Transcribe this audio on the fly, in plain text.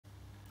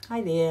Hi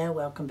there,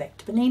 welcome back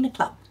to Bernina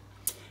Club.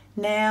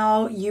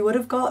 Now you would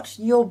have got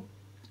your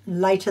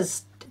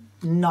latest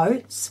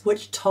notes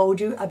which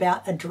told you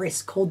about a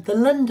dress called the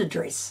Linda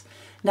dress.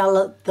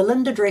 Now the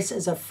Linda dress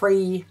is a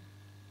free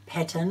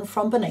pattern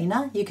from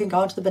Bernina. You can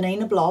go onto the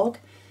Bernina blog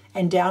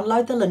and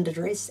download the Linda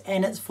dress,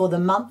 and it's for the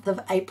month of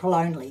April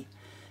only.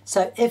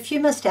 So if you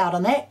missed out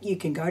on that, you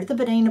can go to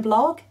the Bernina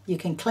blog, you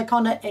can click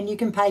on it, and you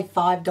can pay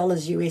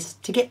 $5 US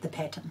to get the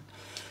pattern.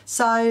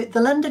 So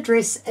the Linda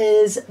dress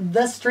is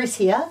this dress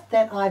here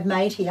that I've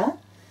made here,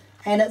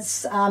 and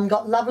it's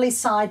got lovely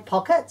side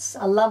pockets,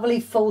 a lovely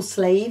full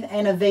sleeve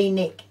and a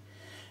V-neck.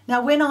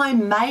 Now when I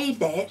made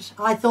that,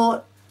 I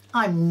thought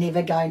I'm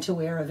never going to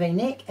wear a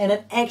V-neck, and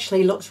it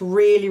actually looks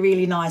really,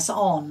 really nice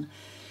on.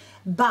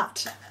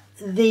 But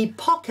the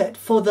pocket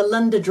for the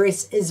Linda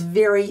dress is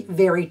very,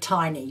 very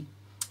tiny.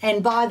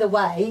 And by the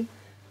way,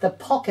 the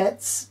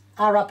pockets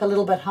are up a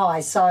little bit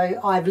high, so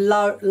I'm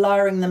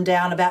lowering them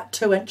down about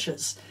 2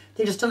 inches.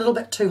 They're just a little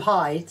bit too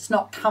high. It's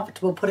not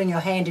comfortable putting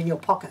your hand in your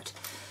pocket.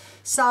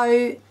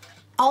 So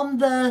on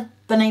the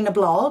Bernina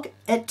blog,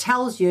 it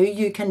tells you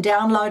you can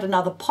download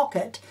another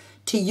pocket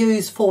to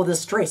use for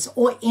this dress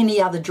or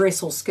any other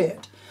dress or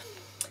skirt.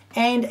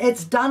 And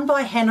it's done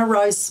by Hannah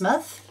Rose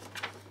Smith,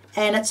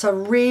 and it's a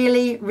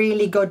really,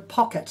 really good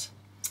pocket.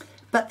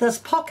 But this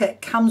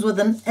pocket comes with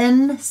an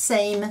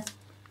inseam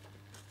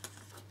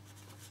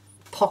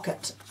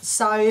pocket.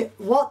 So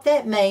what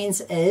that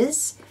means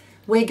is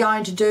we're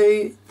going to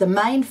do the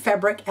main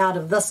fabric out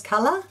of this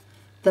colour,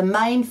 the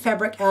main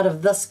fabric out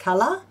of this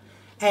colour,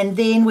 and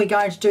then we're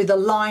going to do the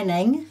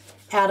lining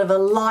out of a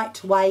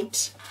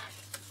lightweight,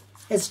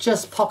 it's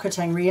just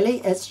pocketing really,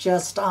 it's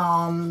just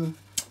cotton,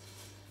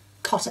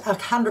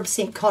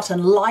 100%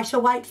 cotton, lighter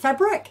weight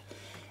fabric.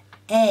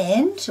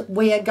 And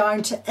we are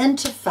going to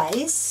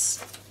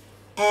interface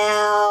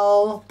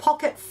our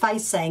pocket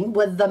facing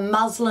with the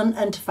muslin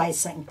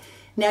interfacing.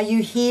 Now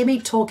you hear me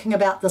talking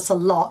about this a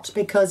lot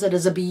because it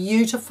is a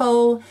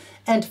beautiful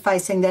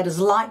interfacing that is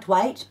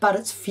lightweight, but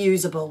it's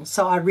fusible.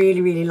 So I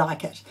really, really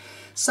like it.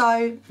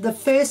 So the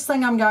first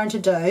thing I'm going to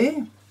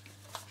do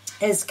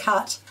is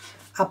cut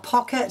a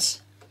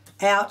pocket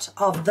out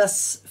of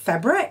this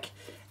fabric,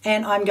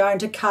 and I'm going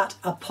to cut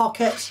a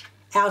pocket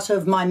out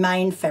of my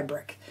main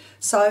fabric.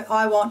 So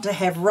I want to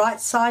have right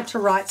side to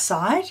right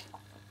side,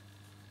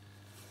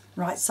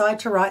 right side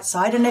to right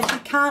side. And if you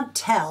can't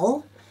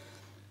tell,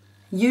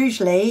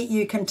 usually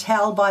you can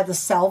tell by the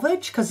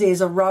selvage because there's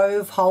a row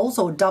of holes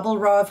or double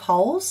row of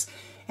holes,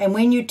 and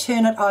when you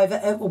turn it over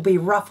it will be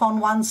rough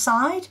on one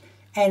side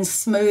and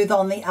smooth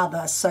on the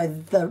other,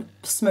 so the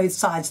smooth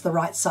side's the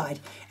right side,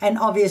 and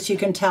obviously you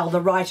can tell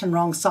the right and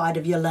wrong side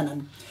of your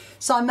linen.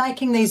 So I'm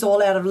making these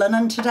all out of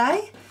linen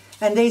today,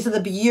 and these are the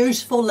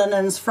beautiful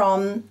linens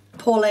from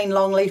Pauline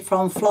Longley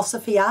from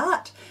Flossiphy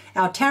Art,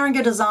 our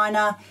Tauranga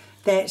designer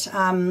that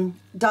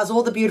does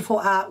all the beautiful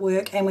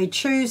artwork, and we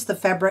choose the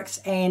fabrics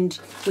and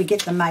we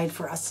get them made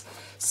for us.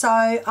 So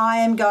I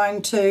am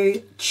going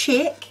to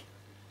check.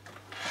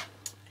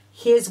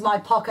 Here's my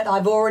pocket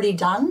I've already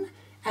done,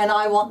 and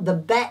I want the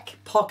back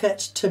pocket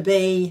to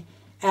be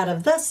out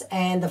of this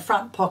and the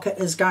front pocket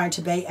is going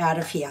to be out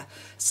of here.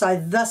 So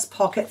this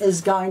pocket is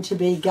going to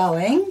be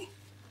going,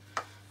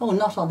 oh,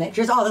 not on that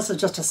dress. Oh, this is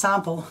just a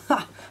sample.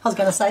 I was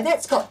going to say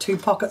that's got 2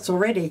 pockets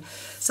already.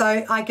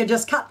 So I could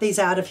just cut these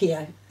out of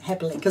here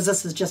happily because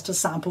this is just a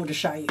sample to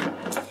show you.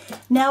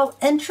 Now,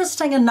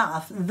 interesting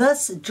enough,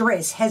 this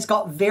dress has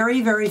got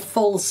very, very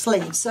full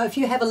sleeves. So if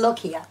you have a look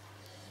here,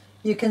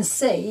 you can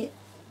see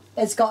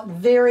it's got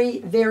very,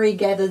 very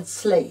gathered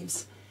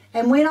sleeves.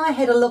 And when I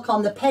had a look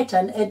on the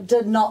pattern, it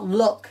did not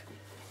look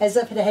as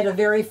if it had a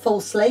very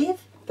full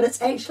sleeve, but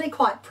it's actually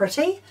quite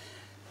pretty.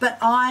 But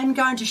I'm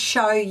going to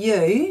show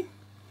you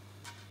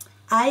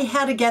A,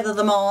 how to gather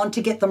them on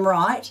to get them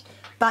right,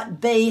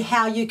 but B,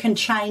 how you can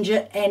change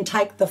it and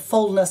take the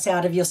fullness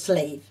out of your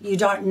sleeve. You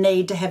don't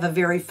need to have a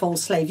very full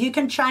sleeve. You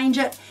can change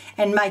it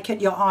and make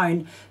it your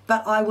own,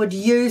 but I would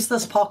use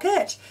this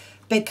pocket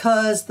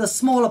because the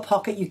smaller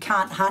pocket you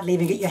can't hardly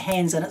even get your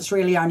hands in. It's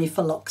really only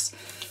for looks.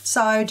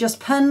 So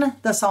just pin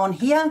this on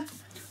here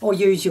or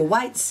use your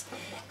weights,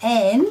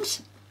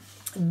 and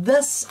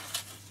this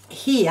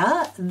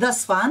here,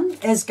 this one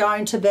is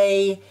going to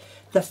be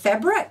the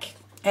fabric,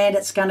 and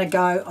it's going to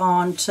go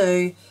on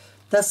to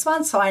this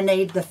one. So I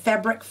need the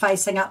fabric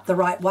facing up the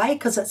right way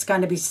because it's going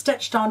to be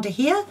stitched onto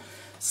here.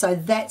 So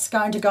that's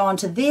going to go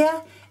onto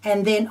there,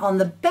 and then on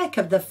the back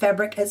of the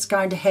fabric it's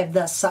going to have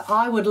this. So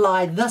I would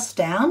lie this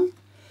down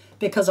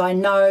because I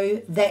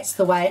know that's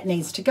the way it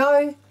needs to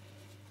go,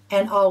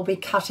 and I'll be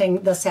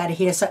cutting this out of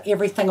here so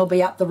everything will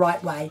be up the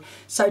right way.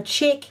 So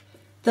check.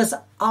 This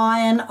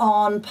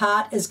iron-on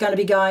part is going to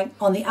be going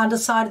on the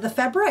underside of the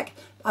fabric.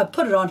 I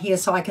put it on here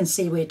so I can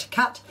see where to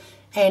cut,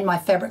 and my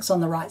fabric's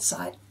on the right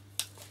side.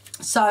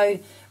 So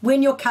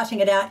when you're cutting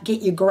it out,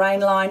 get your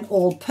grain line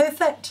all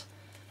perfect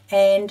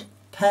and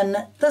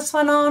pin this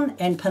one on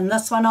and pin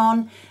this one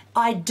on.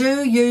 I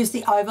do use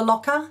the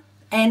overlocker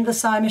and the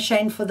sewing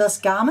machine for this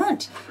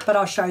garment, but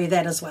I'll show you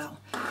that as well.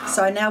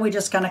 So now we're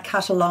just going to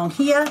cut along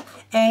here,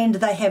 and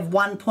they have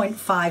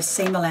 1.5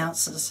 seam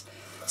allowances.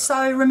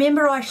 So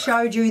remember I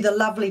showed you the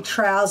lovely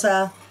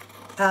trouser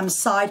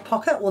side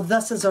pocket? Well,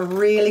 this is a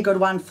really good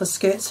one for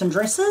skirts and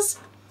dresses.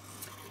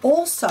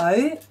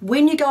 Also,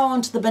 when you go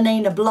onto the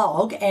Bernina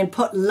blog and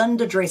put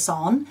Linda dress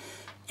on,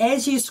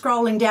 as you're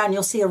scrolling down,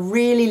 you'll see a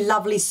really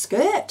lovely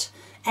skirt,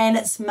 and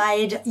it's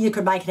made, you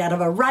could make it out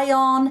of a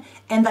rayon,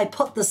 and they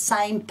put the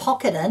same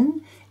pocket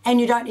in, and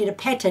you don't need a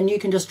pattern, you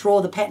can just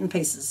draw the pattern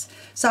pieces.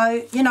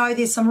 So, you know,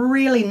 there's some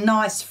really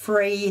nice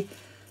free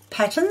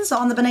patterns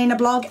on the Bernina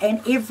blog,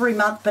 and every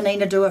month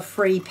Bernina do a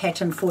free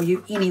pattern for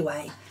you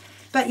anyway.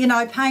 But, you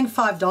know, paying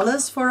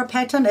 $5 for a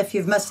pattern if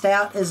you've missed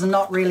out is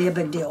not really a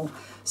big deal.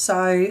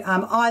 So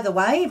either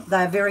way,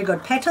 they're very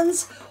good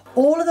patterns.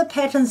 All of the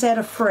patterns that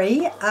are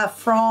free are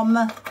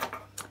from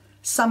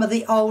some of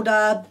the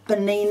older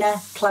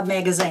Bernina Club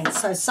magazines.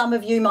 So some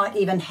of you might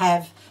even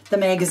have the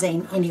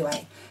magazine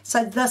anyway.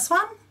 So this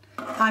one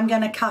I'm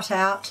going to cut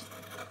out,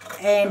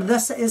 and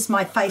this is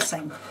my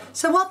facing.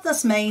 So what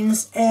this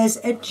means is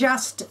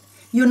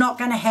you're not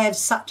going to have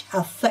such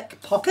a thick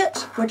pocket,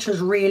 which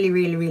is really,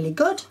 really, really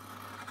good.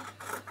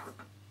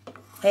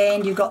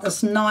 And you've got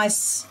this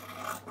nice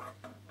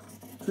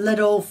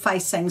little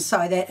facing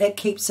so that it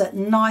keeps it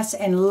nice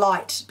and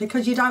light,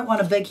 because you don't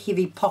want a big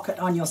heavy pocket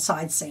on your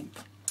side seam.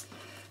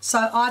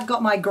 So I've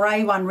got my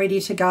grey one ready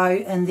to go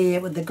in there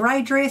with the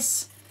grey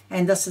dress,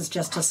 and this is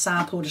just a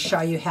sample to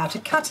show you how to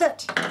cut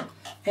it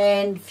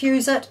and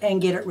fuse it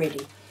and get it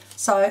ready.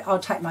 So I'll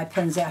take my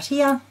pins out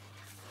here.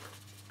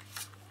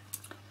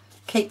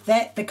 Keep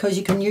that because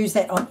you can use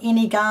that on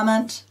any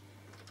garment.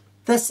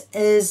 This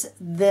is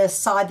the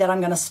side that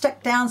I'm going to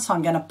stick down, so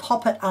I'm going to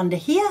pop it under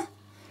here,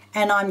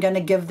 and I'm going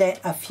to give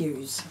that a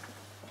fuse.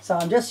 So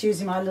I'm just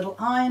using my little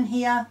iron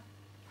here,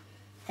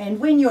 and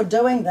when you're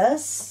doing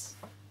this,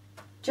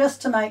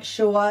 just to make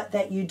sure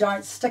that you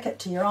don't stick it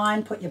to your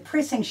iron, put your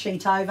pressing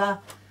sheet over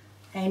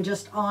and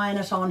just iron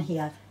it on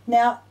here.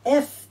 Now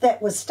if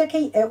that was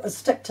sticky, it would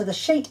stick to the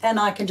sheet and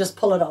I can just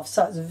pull it off,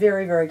 so it's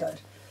very, very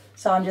good.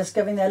 So I'm just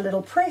giving that a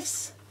little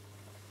press,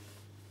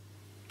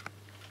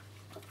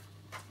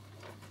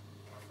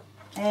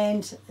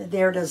 and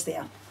there it is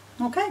there.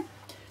 Okay.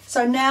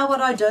 So now what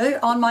I do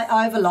on my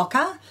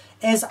overlocker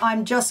is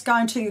I'm just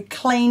going to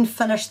clean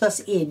finish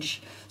this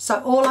edge.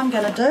 So all I'm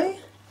going to do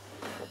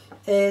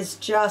is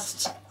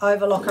just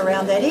overlock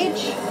around that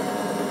edge.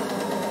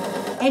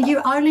 And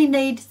you only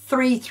need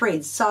 3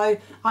 threads. So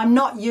I'm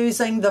not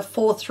using the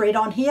 4th thread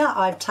on here.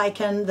 I've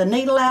taken the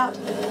needle out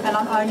and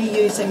I'm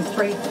only using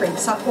 3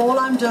 threads. So all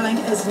I'm doing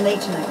is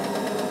neatening.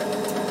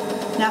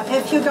 Now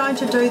if you're going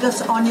to do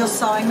this on your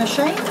sewing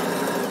machine,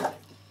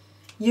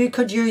 you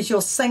could use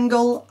your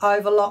single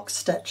overlock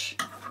stitch.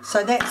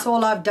 So that's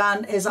all I've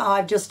done, is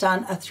I've just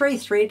done a 3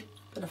 thread,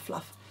 bit of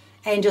fluff,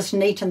 and just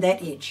neaten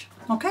that edge.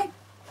 Okay.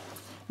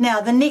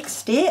 Now the next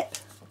step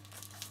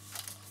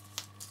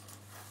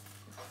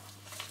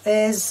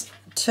is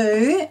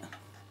to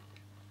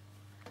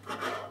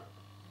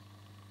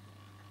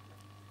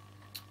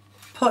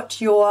put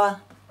your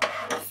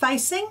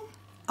facing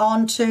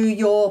onto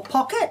your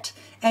pocket,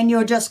 and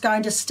you're just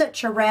going to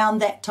stitch around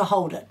that to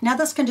hold it. Now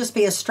this can just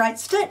be a straight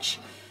stitch,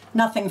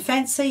 nothing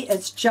fancy,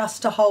 it's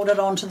just to hold it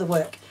onto the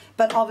work.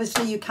 But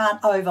obviously you can't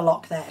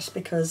overlock that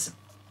because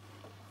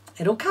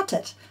it'll cut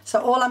it. So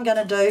all I'm going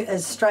to do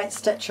is straight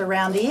stitch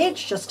around the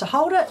edge just to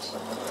hold it.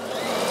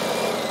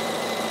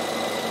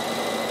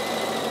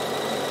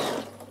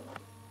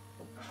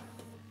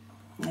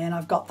 And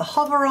I've got the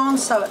hover on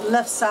so it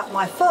lifts up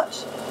my foot.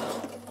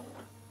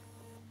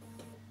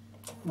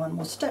 One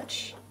more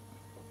stitch.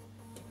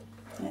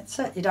 That's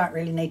it. You don't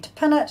really need to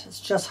pin it, it's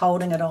just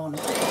holding it on.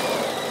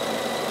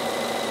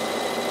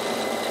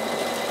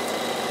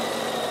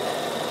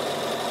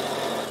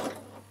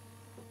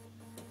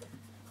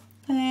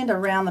 And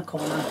around the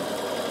corner.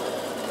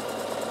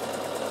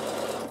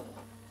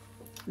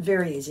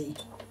 Very easy.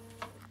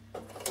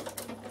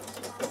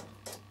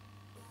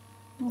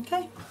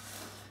 Okay.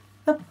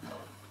 Up.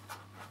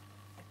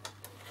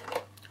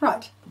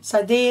 Right,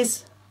 so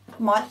there's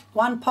my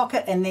one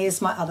pocket and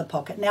there's my other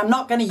pocket. Now I'm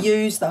not going to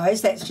use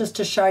those, that's just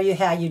to show you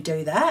how you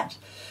do that.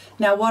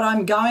 Now what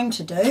I'm going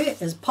to do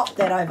is pop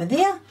that over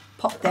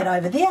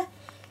there,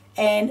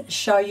 and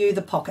show you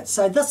the pocket.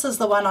 So this is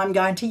the one I'm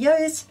going to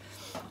use,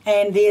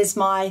 and there's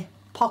my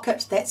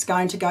pocket that's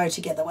going to go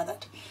together with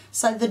it.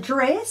 So the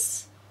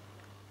dress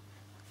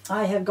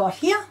I have got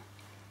here,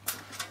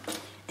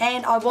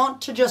 and I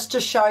want to just to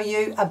show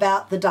you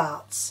about the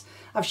darts.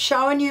 I've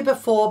shown you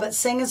before, but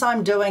seeing as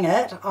I'm doing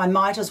it, I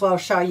might as well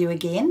show you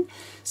again.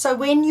 So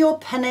when you're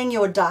pinning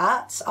your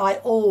darts, I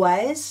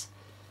always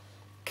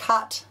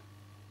cut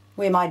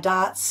where my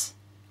darts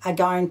are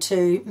going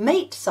to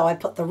meet. So I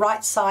put the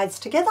right sides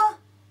together,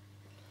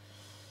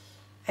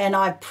 and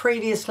I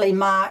previously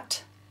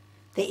marked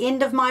the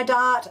end of my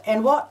dart.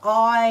 And what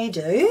I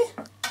do,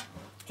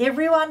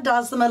 everyone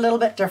does them a little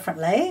bit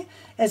differently,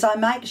 is I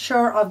make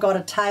sure I've got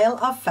a tail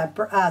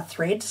of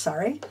thread,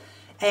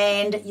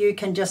 and you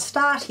can just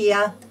start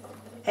here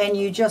and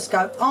you just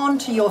go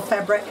onto your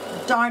fabric,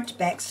 don't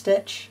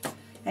backstitch,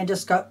 and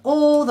just go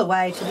all the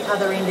way to the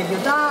other end of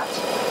your dart.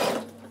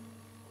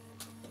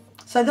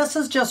 So this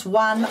is just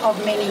one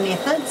of many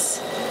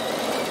methods.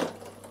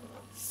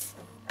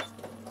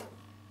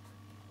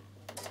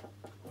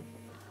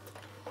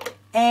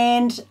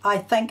 And I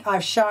think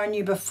I've shown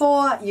you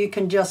before, you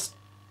can just,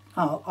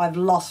 oh, I've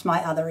lost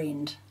my other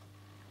end.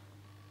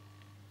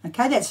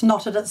 Okay, that's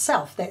knotted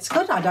itself. That's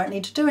good. I don't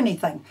need to do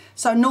anything.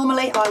 So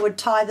normally I would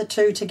tie the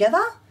two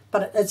together,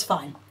 but it's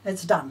fine.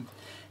 It's done.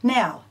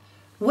 Now,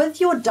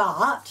 with your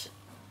dart,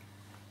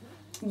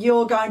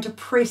 you're going to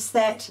press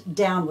that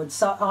downwards.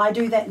 So I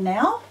do that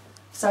now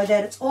so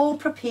that it's all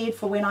prepared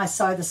for when I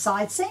sew the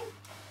side seam.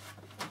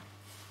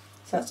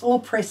 So it's all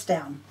pressed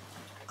down.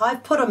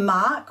 I've put a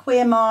mark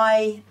where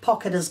my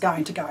pocket is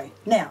going to go.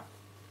 Now,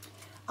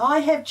 I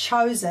have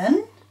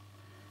chosen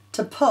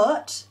to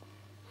put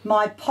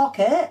my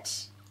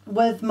pocket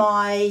with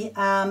my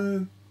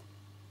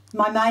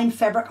my main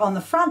fabric on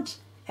the front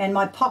and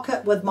my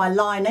pocket with my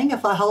lining,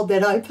 if I hold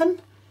that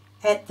open,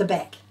 at the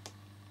back.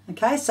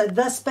 Okay, so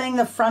this being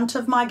the front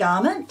of my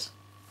garment,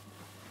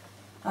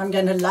 I'm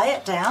going to lay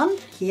it down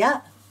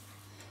here,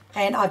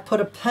 and I put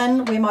a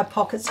pin where my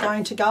pocket's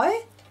going to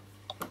go,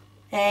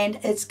 and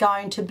it's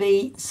going to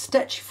be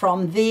stitched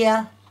from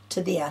there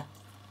to there.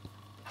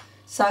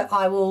 So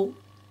I will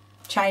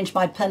change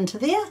my pin to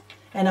there,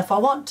 and if I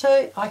want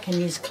to, I can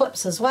use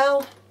clips as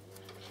well,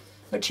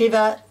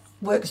 whichever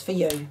works for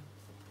you.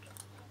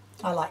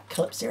 I like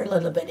clips, they're a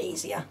little bit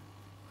easier.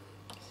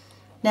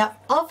 Now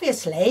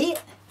obviously,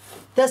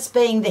 this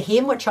being the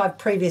hem, which I've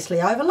previously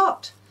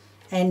overlocked,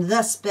 and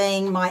this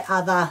being my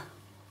other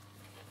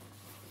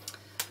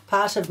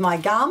part of my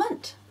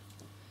garment,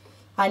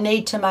 I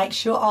need to make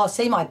sure, oh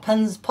see my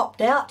pin's popped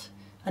out,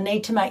 I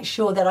need to make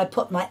sure that I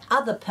put my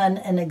other pin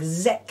in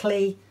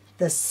exactly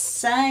the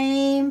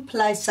same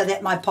place so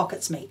that my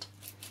pockets meet.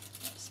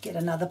 Just get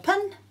another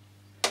pin.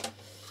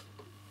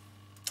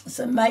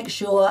 So make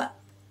sure,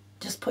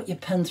 just put your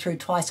pin through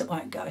twice, it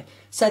won't go.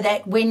 So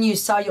that when you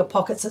sew your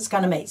pockets, it's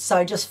going to meet.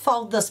 So just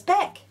fold this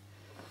back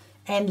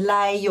and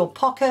lay your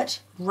pocket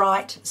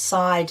right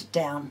side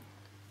down.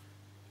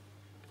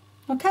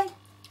 Okay?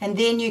 And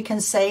then you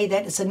can see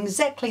that it's in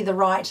exactly the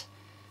right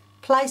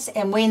place,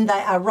 and when they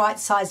are right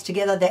sides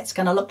together, that's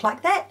going to look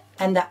like that,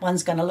 and that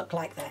one's going to look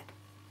like that.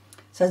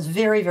 So it's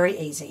very, very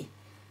easy.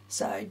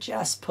 So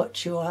just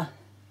put your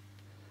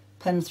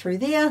pin through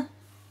there,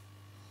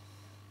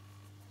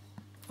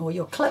 or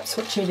your clips,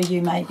 whichever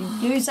you may be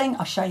using.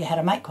 I'll show you how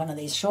to make one of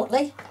these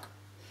shortly.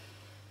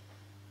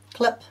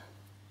 Clip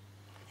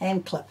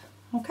and clip.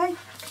 Okay,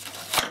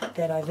 put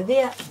that over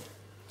there.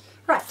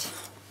 Right.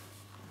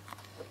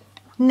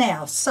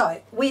 Now,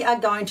 so we are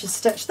going to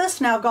stitch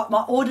this. Now I've got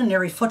my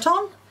ordinary foot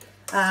on,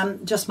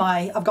 I've got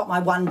my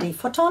 1D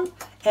foot on,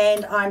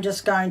 and I'm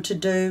just going to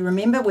do,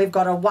 remember we've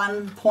got a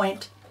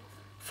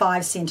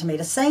 1.5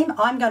 centimetre seam.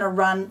 I'm going to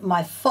run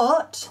my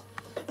foot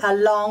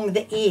along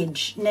the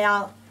edge.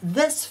 Now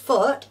this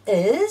foot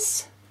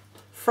is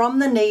from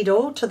the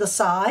needle to the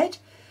side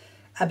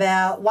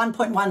about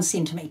 1.1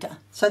 centimetre.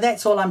 So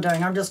that's all I'm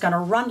doing. I'm just going to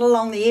run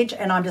along the edge,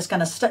 and I'm just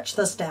going to stitch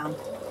this down.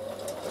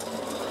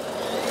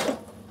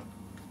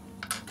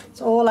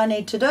 That's all I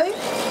need to do.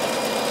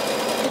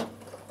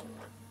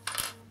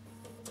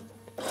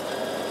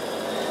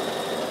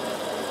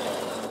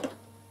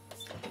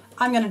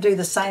 I'm going to do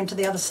the same to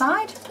the other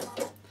side,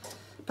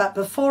 but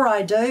before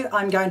I do,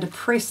 I'm going to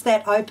press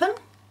that open.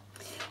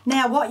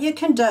 Now what you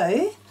can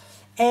do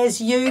is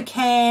you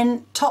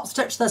can top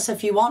stitch this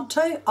if you want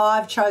to.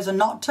 I've chosen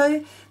not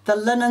to. The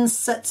linen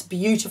sits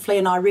beautifully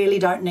and I really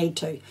don't need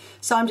to.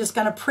 So I'm just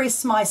going to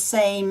press my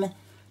seam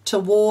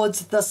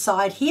towards this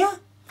side here.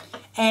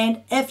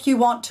 And if you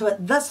want to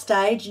at this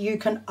stage, you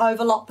can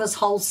overlock this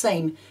whole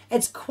seam.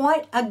 It's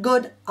quite a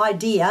good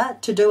idea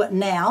to do it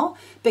now,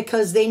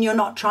 because then you're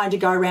not trying to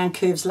go around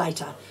curves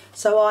later.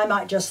 So I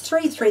might just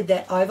 3-thread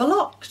that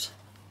overlocked.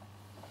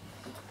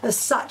 It's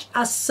such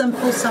a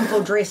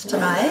simple dress to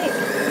make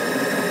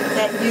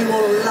that you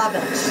will love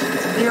it. It's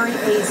very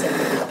easy.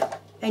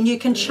 And you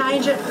can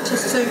change it to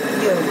suit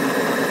you.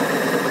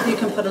 You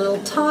can put a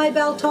little tie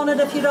belt on it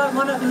if you don't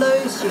want it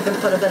loose. You can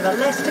put a bit of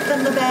elastic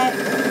in the back,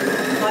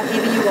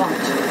 whatever you want.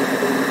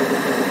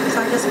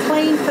 So just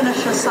clean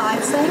finish your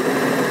side seam.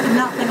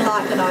 Nothing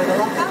like an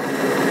overlocker.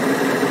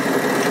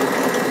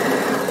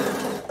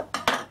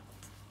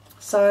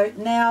 So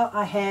now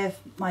I have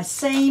my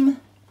seam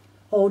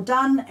all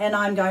done, and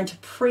I'm going to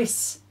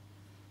press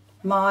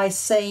my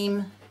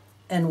seam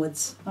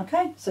inwards.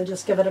 Okay, so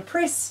just give it a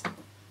press.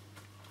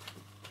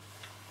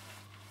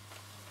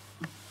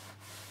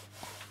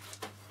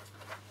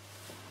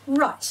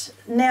 Right,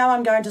 now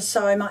I'm going to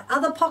sew my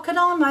other pocket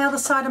on, my other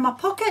side of my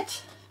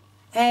pocket,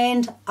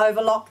 and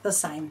overlock the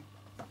same.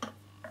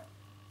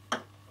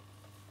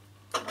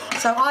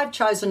 So I've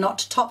chosen not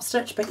to top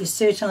stitch, but you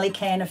certainly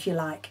can if you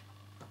like.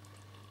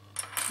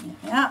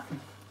 Yeah.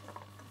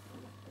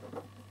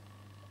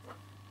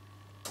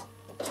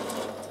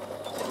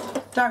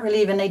 Don't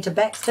really even need to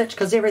backstitch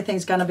because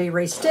everything's going to be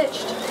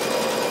restitched.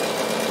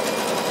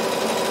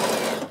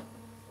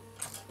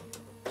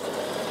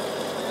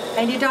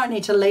 And you don't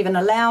need to leave an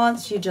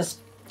allowance, you just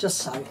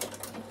sew.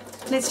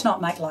 Let's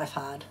not make life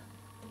hard.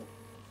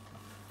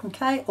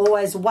 Okay,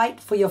 always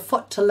wait for your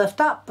foot to lift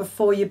up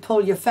before you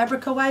pull your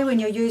fabric away when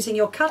you're using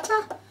your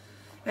cutter.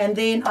 And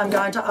then I'm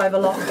going to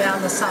overlock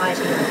down the side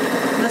here.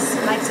 This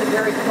makes it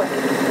very quick.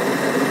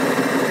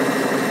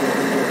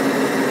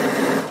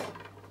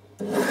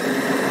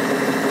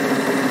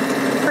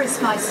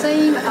 Press my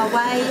seam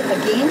away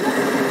again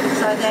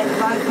so that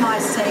both my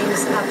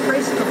seams are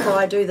pressed before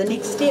I do the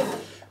next step.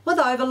 With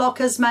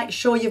overlockers, make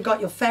sure you've got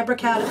your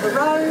fabric out of the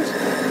road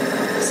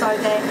so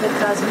that it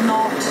does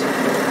not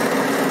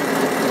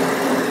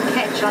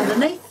catch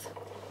underneath.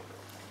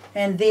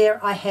 And there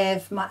I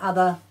have my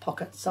other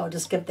pocket, so I'll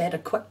just give that a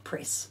quick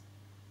press.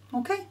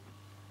 Okay.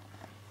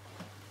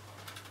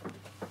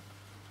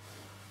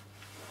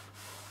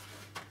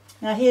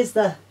 Now here's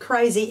the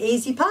crazy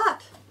easy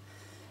part.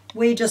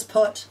 We just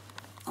put,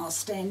 I'll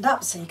stand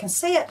up so you can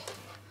see it,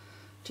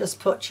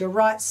 just put your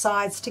right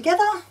sides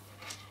together.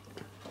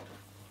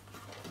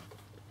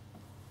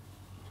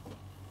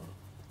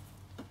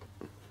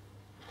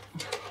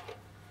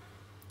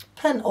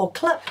 Pin or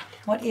clip,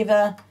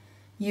 whatever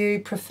you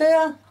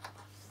prefer.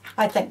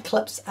 I think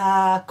clips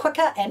are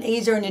quicker and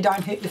easier and you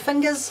don't hurt your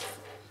fingers.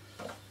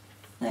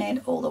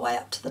 And all the way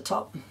up to the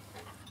top.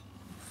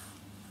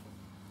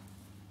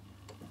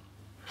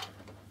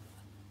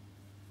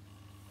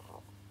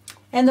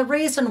 And the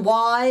reason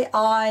why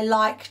I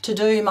like to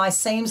do my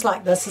seams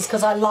like this is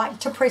because I like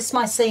to press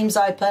my seams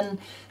open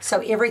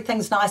so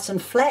everything's nice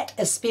and flat,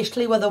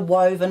 especially with a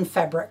woven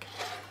fabric.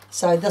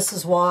 So this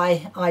is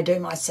why I do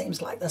my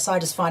seams like this. I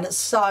just find it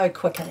so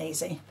quick and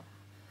easy.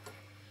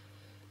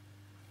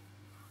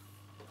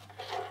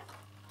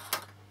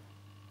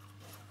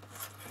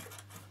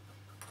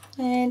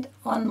 And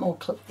one more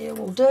clip there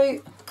will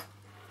do.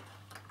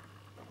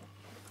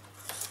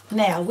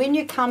 Now when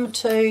you come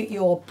to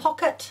your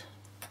pocket,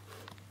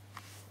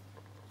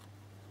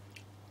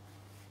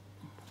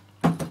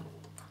 you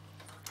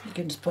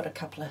can just put a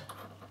couple of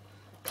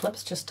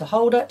clips just to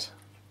hold it.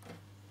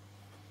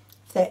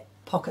 If that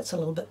pocket's a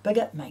little bit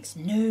bigger, it makes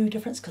no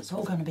difference because it's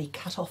all going to be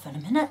cut off in a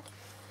minute.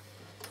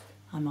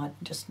 I might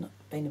just not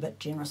been a bit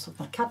generous with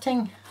my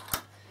cutting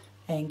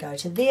and go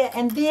to there.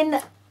 And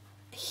then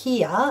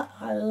here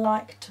I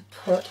like to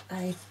put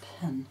a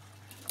pin,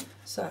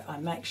 so I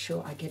make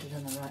sure I get it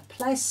in the right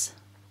place.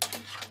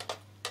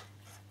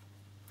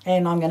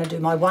 And I'm going to do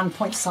my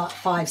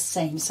 1.5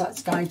 seam, so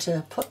it's going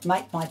to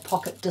make my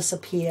pocket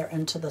disappear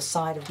into the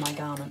side of my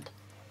garment.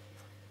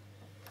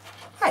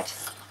 Right.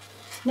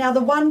 Now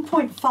the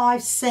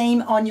 1.5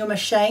 seam on your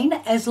machine,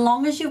 as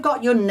long as you've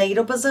got your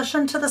needle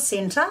position to the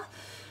center,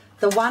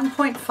 the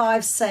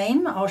 1.5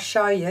 seam, I'll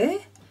show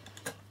you,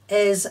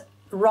 is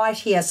right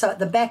here. So at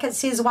the back it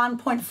says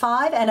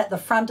 1.5 and at the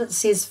front it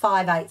says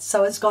 5/8.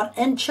 So it's got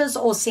inches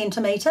or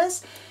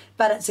centimeters,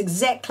 but it's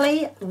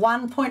exactly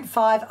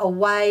 1.5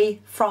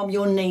 away from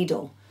your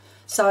needle.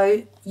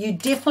 So you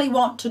definitely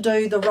want to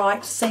do the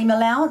right seam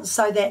allowance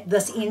so that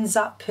this ends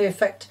up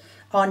perfect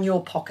on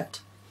your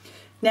pocket.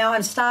 Now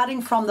I'm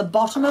starting from the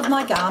bottom of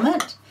my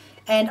garment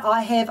and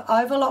I have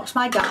overlocked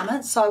my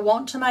garment, so I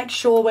want to make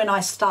sure when I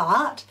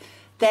start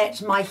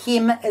that my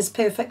hem is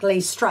perfectly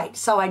straight,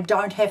 so I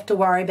don't have to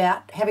worry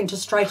about having to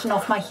straighten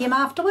off my hem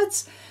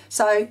afterwards.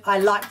 So I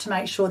like to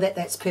make sure that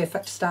that's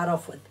perfect to start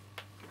off with.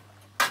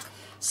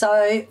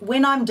 So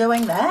when I'm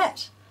doing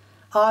that,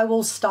 I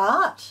will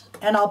start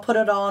and I'll put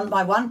it on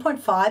my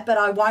 1.5, but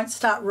I won't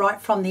start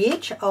right from the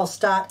edge. I'll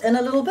start in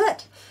a little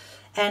bit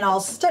and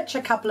I'll stitch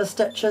a couple of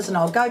stitches and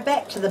I'll go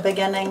back to the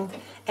beginning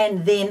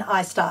and then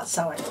I start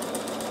sewing.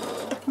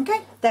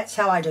 Okay, that's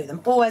how I do them.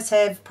 Always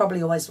have,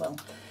 probably always will.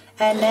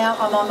 And now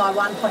I'm on my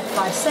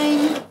 1.5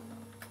 seam.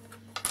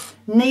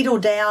 Needle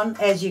down,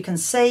 as you can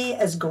see,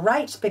 is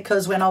great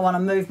because when I want to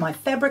move my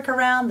fabric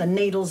around, the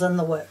needle's in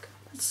the work.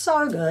 It's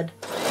so good,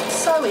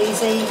 so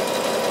easy.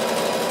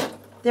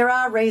 There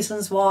are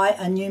reasons why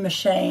a new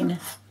machine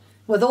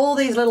with all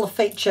these little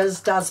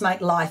features does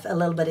make life a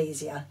little bit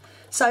easier.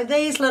 So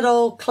these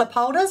little clip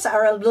holders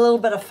are a little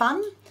bit of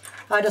fun.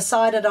 I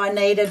decided I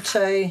needed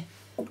to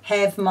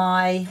have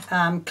my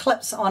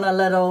clips on a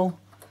little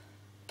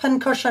pin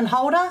cushion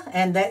holder,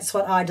 and that's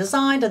what I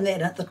designed. And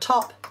then at the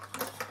top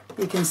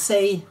you can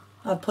see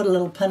I've put a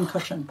little pin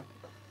cushion.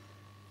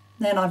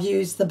 Then I've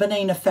used the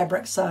Bernina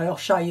fabric, so I'll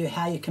show you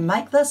how you can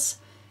make this.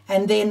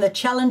 And then the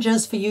challenge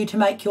is for you to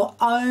make your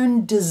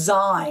own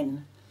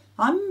design.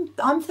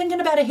 I'm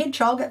thinking about a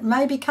hedgehog. It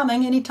may be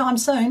coming anytime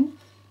soon,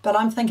 but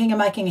I'm thinking of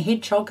making a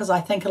hedgehog because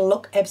I think it'll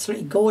look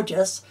absolutely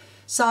gorgeous.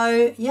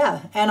 So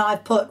yeah, and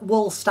I've put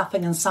wool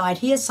stuffing inside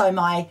here so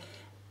my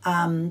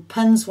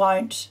pins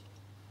won't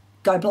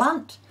go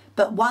blunt.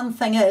 But one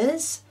thing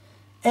is,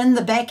 in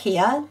the back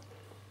here,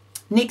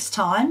 next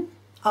time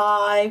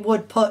I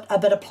would put a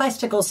bit of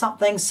plastic or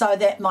something so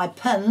that my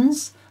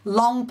pins,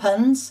 long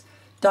pins,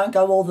 don't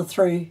go all the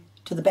through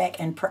to the back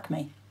and prick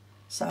me.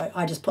 So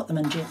I just put them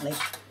in gently.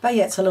 But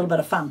yeah, it's a little bit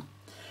of fun.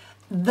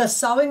 The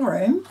sewing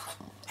room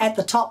at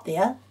the top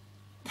there,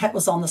 that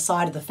was on the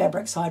side of the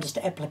fabric, so I just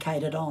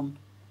appliqued it on.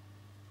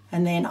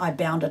 And then I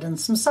bound it in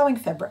some sewing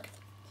fabric.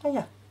 So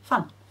yeah,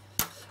 fun.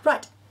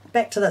 Right,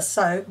 back to this.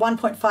 So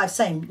 1.5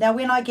 seam. Now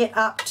when I get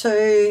up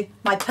to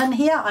my pin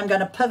here, I'm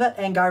going to pivot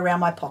and go around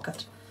my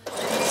pocket.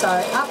 So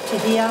up to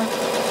here,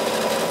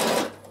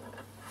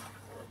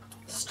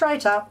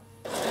 straight up,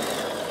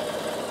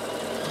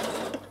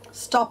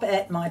 stop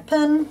at my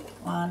pin,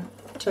 1,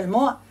 2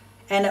 more,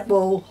 and it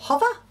will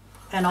hover,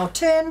 and I'll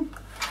turn,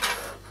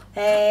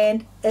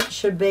 and it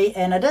should be,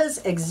 and it is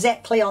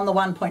exactly on the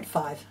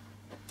 1.5.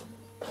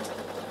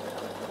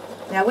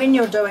 Now when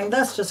you're doing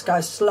this, just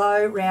go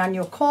slow round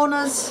your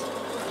corners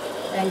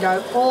and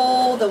go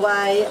all the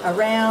way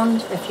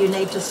around. If you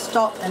need to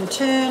stop and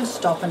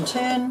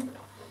turn,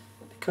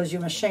 because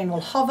your machine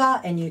will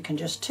hover and you can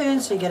just turn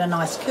so you get a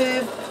nice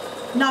curve.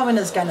 No one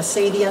is going to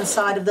see the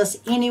inside of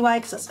this anyway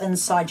because it's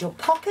inside your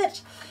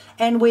pocket,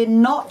 and we're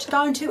not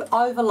going to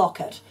overlock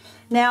it.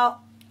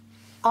 Now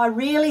I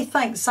really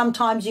think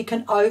sometimes you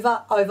can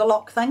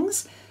overlock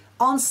things.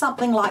 On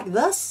something like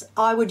this,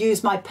 I would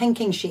use my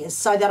pinking shears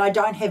so that I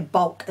don't have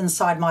bulk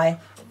inside my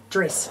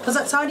dress, because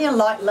it's only a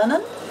light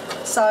linen,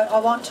 so I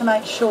want to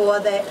make sure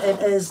that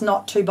it is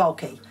not too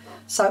bulky.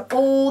 So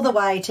all the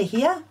way to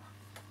here,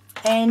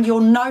 and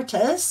you'll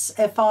notice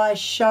if I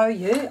show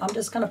you, I'm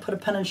just going to put a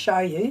pin and show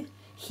you,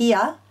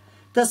 here,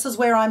 this is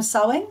where I'm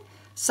sewing,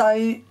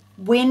 so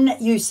when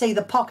you see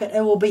the pocket,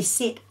 it will be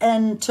set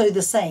into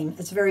the seam.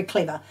 It's very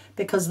clever,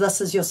 because this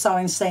is your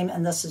sewing seam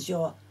and this is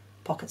your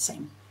pocket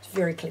seam.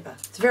 Very clever.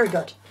 It's very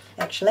good,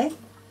 actually.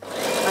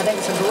 I think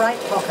it's a great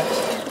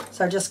pocket.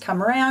 So just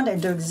come around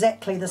and do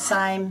exactly the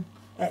same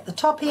at the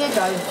top here.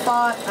 Go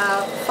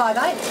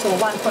 5/8 or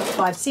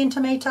 1.5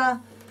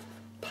 centimetre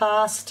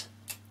past,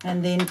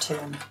 and then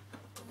turn.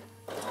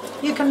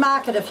 You can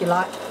mark it if you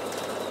like.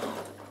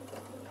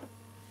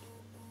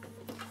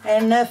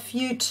 And if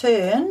you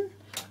turn,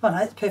 oh no,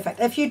 it's perfect.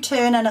 If you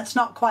turn and it's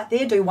not quite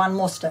there, do 1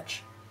 more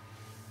stitch.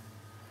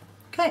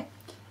 Okay,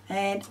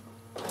 and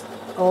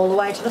all the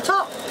way to the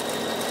top.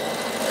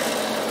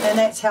 And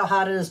that's how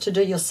hard it is to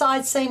do your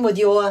side seam with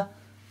your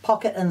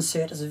pocket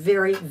insert. It's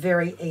very,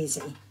 very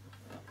easy.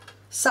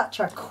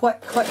 Such a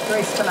quick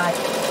dress to make.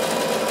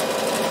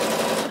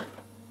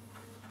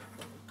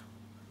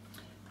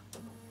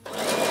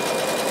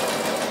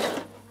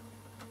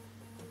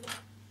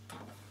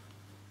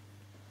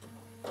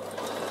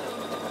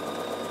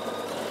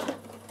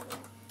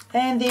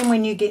 And then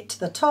when you get to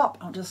the top,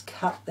 I'll just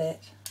cut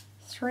that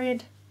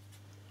thread.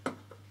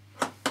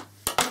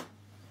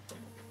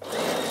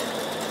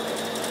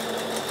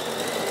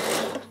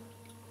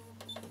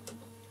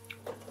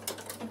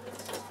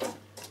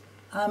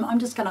 I'm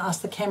just going to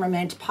ask the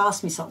cameraman to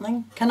pass me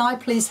something. Can I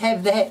please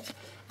have that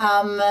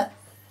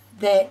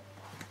that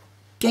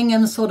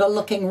gingham sort of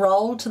looking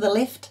roll to the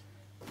left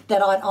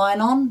that I'd iron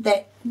on?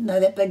 That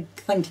big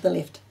thing to the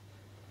left,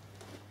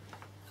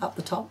 up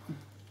the top.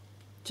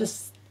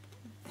 Just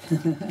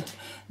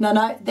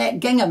no, that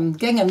gingham,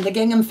 the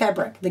gingham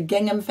fabric.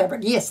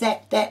 Yes,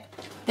 that.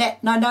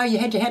 No, you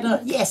had your head on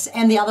it. Yes,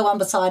 and the other one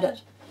beside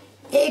it.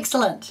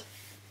 Excellent.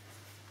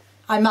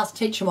 I must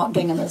teach you what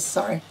gingham is.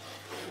 Sorry.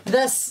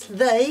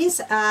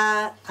 These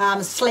are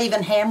sleeve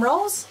and ham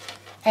rolls,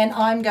 and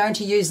I'm going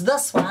to use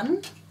this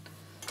one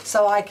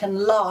so I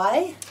can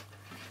lie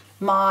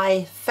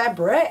my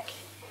fabric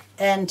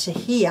into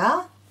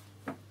here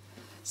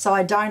so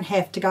I don't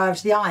have to go over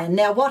to the iron.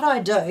 Now what I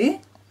do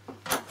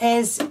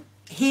is,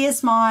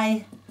 here's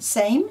my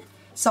seam,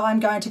 so I'm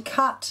going to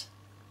cut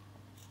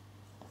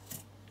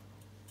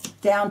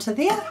down to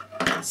there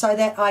so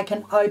that I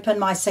can open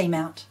my seam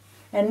out.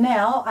 And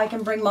now I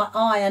can bring my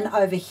iron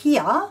over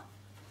here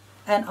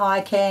and I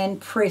can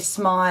press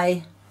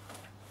my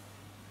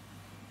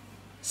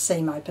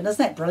seam open. Isn't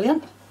that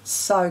brilliant?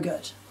 So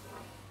good.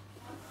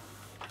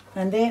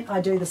 And then I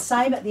do the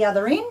same at the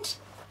other end.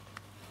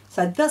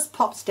 So this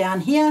pops down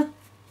here.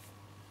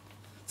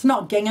 It's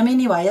not gingham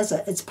anyway, is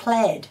it? It's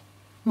plaid.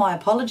 My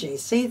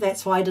apologies. See,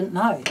 that's why I didn't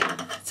know.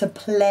 It's a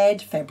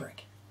plaid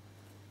fabric.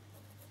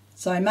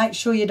 So make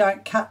sure you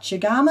don't cut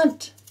your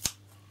garment.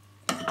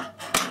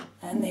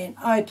 And then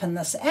open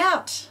this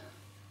out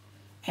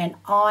and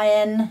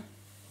iron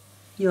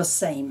your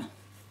seam.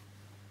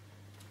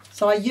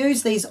 So I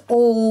use these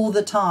all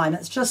the time.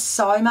 It's just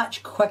so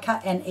much quicker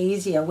and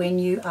easier when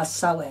you are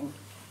sewing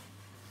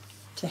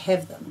to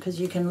have them, because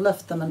you can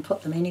lift them and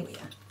put them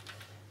anywhere.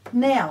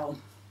 Now,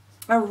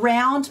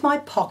 around my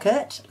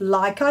pocket,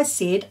 like I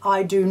said,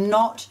 I do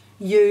not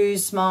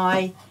use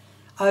my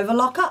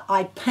overlocker.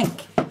 I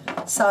pink.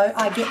 So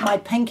I get my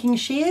pinking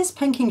shears.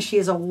 Pinking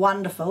shears are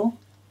wonderful,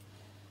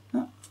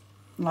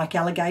 like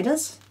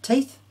alligators'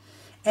 teeth.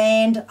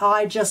 And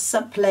I just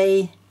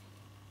simply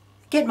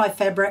get my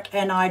fabric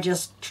and I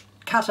just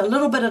cut a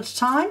little bit at a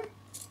time.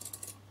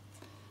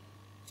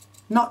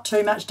 Not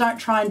too much. Don't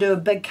try and do a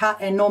big cut,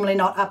 and normally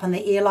not up in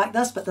the air like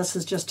this, but this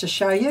is just to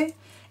show you.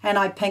 And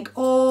I pink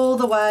all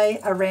the way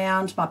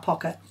around my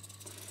pocket.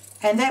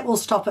 and that will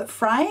stop it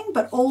fraying,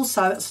 but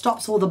also it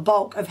stops all the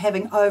bulk of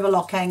having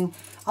overlocking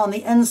on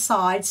the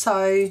inside.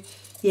 So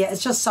yeah,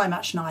 it's just so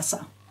much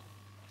nicer.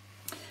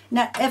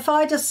 Now if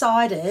I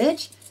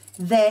decided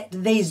that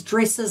these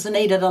dresses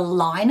needed a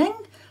lining,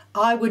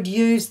 I would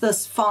use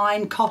this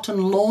fine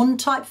cotton lawn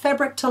type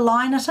fabric to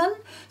line it in,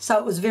 so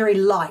it was very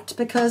light,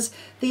 because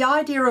the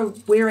idea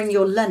of wearing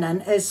your linen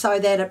is so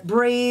that it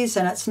breathes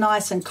and it's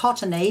nice and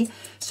cottony.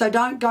 So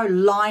don't go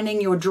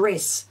lining your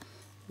dress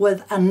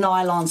with a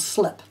nylon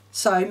slip.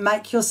 So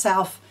make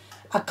yourself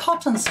a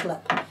cotton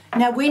slip.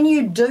 Now when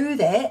you do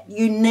that,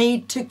 you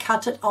need to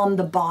cut it on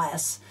the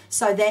bias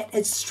so that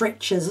it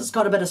stretches. It's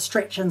got a bit of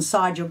stretch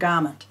inside your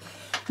garment.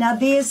 Now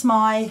there's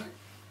my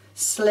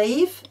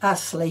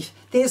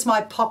there's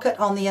my pocket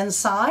on the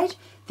inside,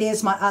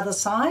 there's my other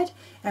side,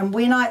 and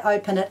when I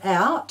open it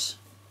out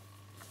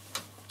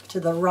to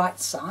the right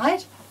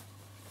side,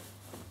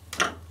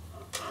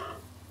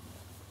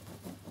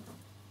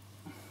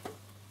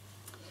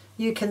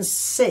 you can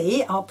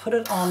see, I'll put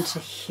it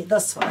onto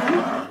this one,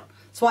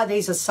 that's why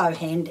these are so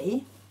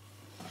handy.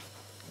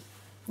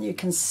 You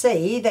can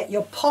see that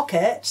your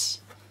pocket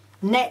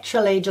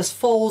naturally just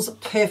falls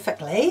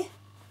perfectly.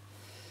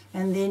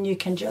 And then you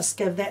can just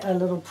give that a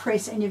little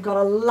press and you've got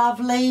a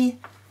lovely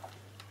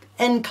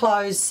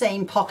enclosed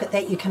seam pocket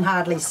that you can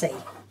hardly see.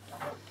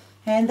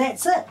 And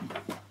that's it.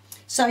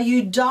 So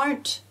you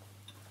don't,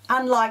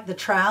 unlike the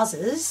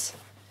trousers,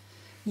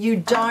 you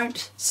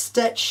don't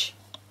stitch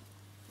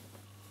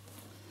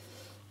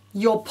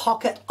your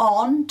pocket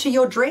on to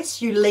your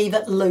dress, you leave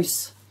it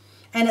loose.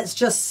 And it's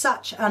just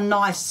such a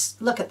nice,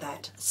 look at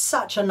that,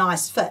 such a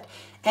nice fit.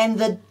 And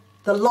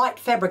the light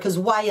fabric is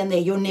way in there,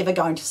 you're never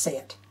going to see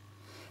it.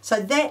 So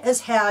that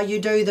is how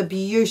you do the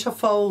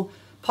beautiful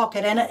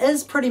pocket, and it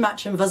is pretty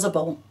much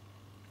invisible.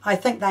 I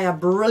think they are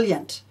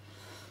brilliant.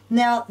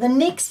 Now the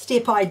next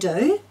step I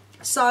do,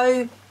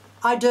 so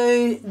I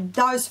do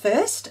those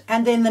first,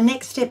 and then the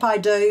next step I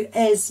do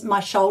is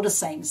my shoulder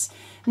seams.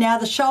 Now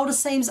the shoulder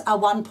seams are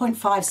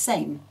 1.5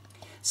 seam.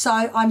 So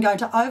I'm going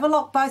to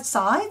overlock both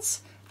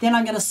sides, then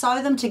I'm going to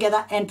sew them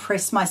together and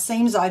press my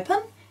seams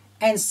open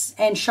and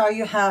show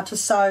you how to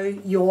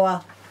sew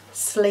your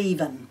sleeve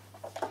in.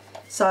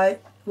 So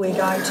we're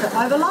going to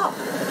overlock.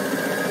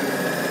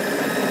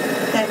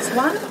 That's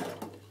one.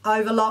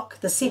 Overlock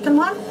the second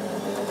one.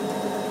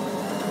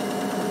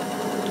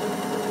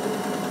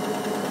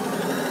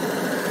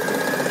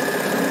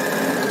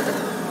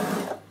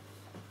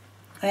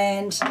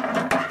 And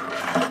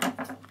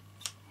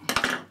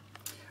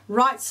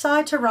right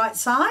side to right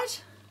side.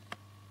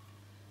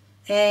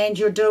 And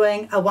you're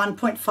doing a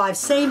 1.5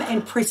 seam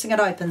and pressing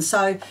it open.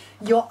 So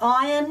your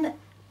iron,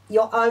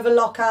 your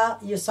overlocker,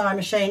 your sewing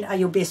machine are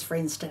your best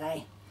friends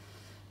today.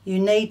 You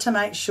need to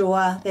make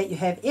sure that you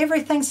have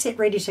everything set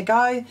ready to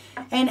go.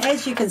 And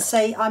as you can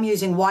see, I'm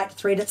using white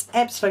thread. It's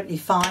absolutely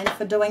fine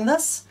for doing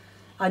this.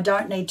 I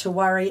don't need to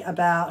worry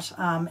about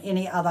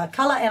any other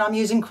colour, and I'm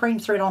using cream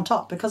thread on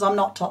top because I'm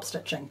not top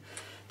stitching.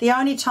 The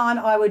only time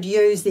I would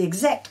use the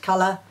exact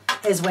colour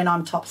is when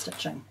I'm top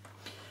stitching.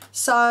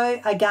 So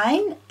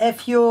again,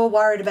 if you're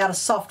worried about a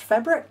soft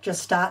fabric,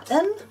 just start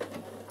in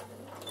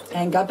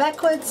and go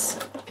backwards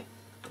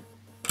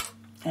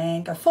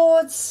and go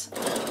forwards.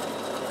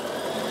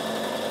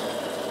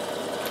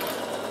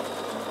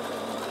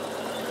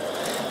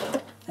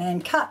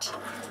 And cut.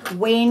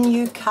 When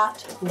you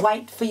cut,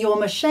 wait for your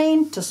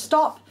machine to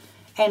stop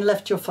and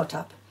lift your foot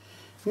up.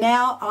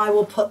 Now I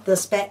will put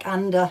this back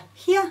under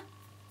here,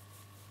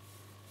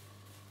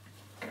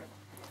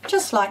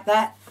 just like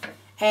that,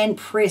 and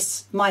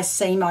press my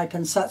seam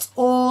open. So it's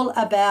all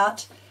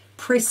about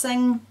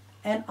pressing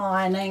and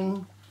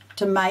ironing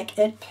to make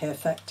it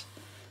perfect.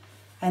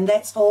 And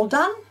that's all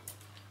done.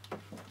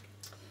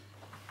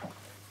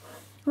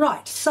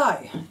 Right,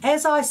 so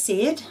as I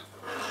said,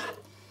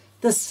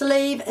 the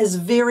sleeve is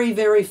very,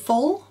 very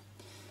full,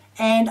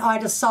 and I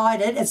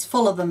decided, it's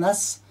fuller than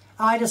this,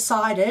 I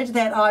decided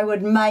that I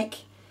would make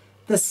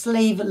the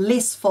sleeve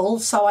less full,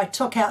 so I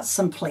took out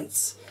some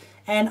pleats.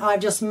 And I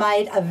just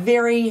made a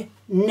very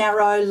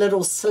narrow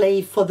little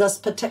sleeve for this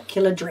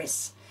particular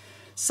dress.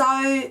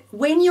 So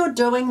when you're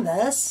doing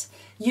this,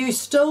 you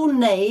still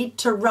need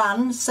to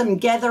run some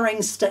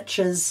gathering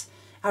stitches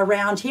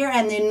around here,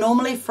 and they're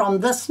normally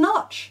from this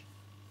notch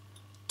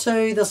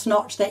to this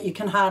notch that you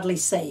can hardly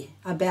see,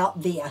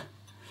 about there.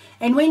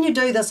 And when you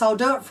do this, I'll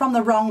do it from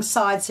the wrong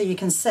side so you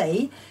can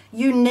see,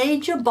 you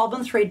need your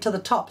bobbin thread to the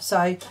top.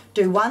 So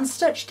do one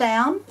stitch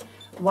down,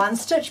 one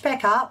stitch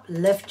back up,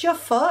 lift your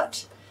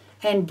foot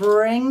and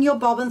bring your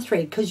bobbin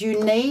thread, because you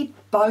need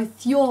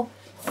both your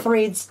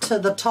threads to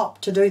the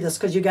top to do this,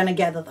 because you're going to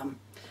gather them.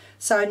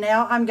 So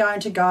now I'm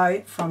going to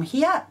go from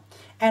here,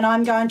 and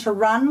I'm going to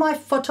run my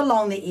foot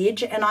along the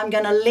edge, and I'm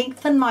going to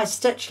lengthen my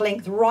stitch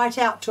length right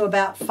out to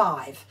about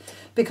 5,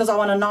 because I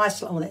want a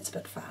nice, oh that's a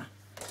bit far,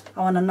 I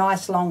want a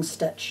nice long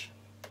stitch.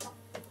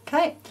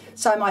 Okay,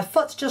 so my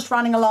foot's just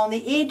running along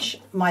the edge,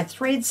 my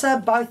threads are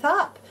both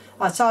up,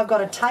 so I've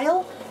got a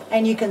tail,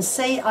 and you can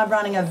see I'm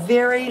running a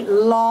very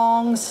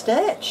long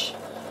stitch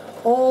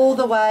all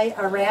the way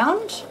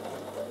around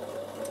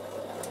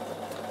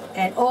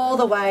and all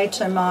the way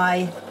to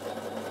my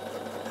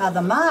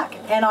other mark,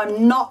 and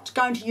I'm not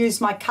going to use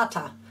my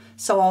cutter.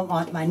 So I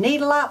want my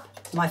needle up,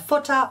 my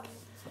foot up,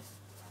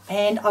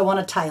 and I want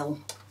a tail.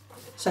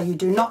 So you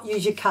do not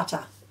use your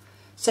cutter.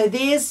 So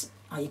there's,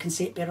 oh, you can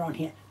see it better on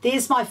here.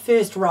 There's my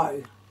first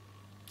row.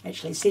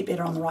 Actually, see it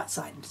better on the right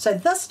side. So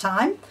this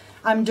time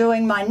I'm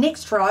doing my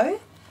next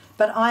row,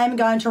 but I am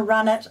going to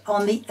run it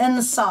on the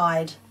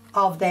inside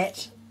of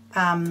that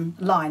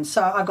line.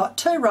 So I've got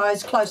 2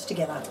 rows close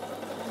together.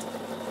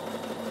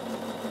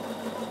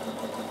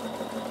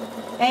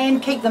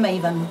 And keep them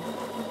even.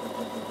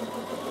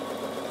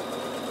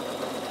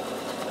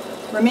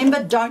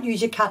 Remember, don't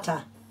use your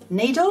cutter.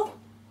 Needle,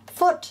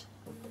 foot,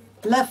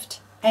 lift,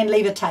 and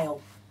leave a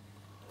tail.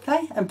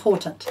 Okay,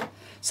 important.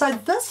 So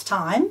this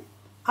time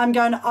I'm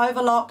going to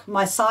overlock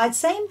my side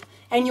seam,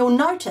 and you'll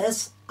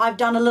notice I've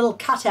done a little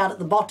cutout at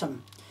the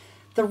bottom.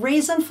 The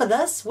reason for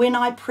this, when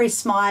I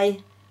press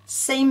my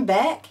seam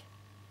back,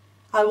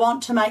 I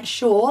want to make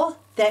sure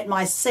that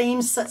my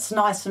seam sits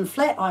nice and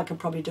flat. I could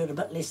probably do it a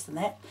bit less than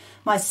that.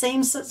 My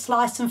seam sits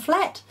nice and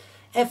flat.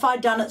 If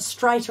I'd done it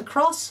straight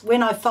across,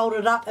 when I folded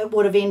it up, it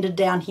would have ended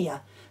down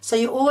here. So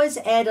you always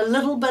add a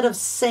little bit of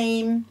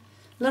seam,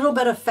 a little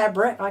bit of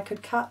fabric. I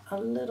could cut a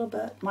little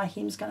bit. My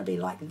hem's going to be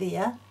like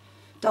there.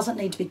 Doesn't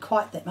need to be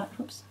quite that much.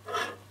 Oops.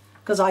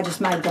 Because I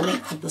just made the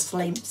length of the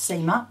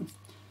seam up.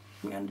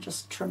 I'm going to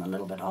just trim a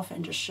little bit off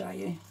and just show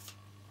you.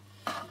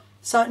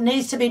 So it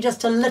needs to be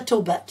just a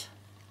little bit.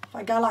 If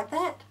I go like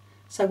that.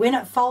 So when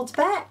it folds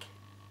back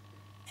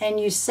and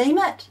you seam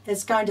it,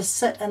 it's going to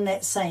sit in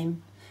that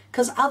seam.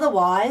 Because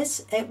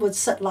otherwise it would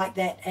sit like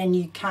that and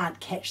you can't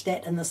catch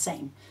that in the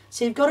seam.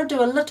 So you've got to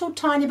do a little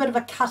tiny bit of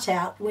a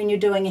cutout when you're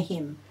doing a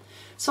hem.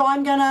 So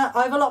I'm going to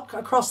overlock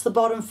across the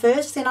bottom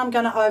first, then I'm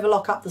going to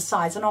overlock up the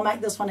sides, and I'll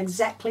make this one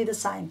exactly the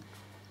same.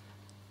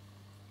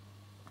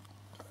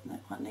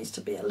 That one needs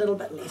to be a little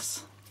bit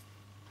less.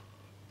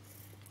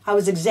 I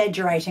was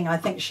exaggerating, I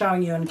think,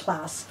 showing you in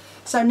class.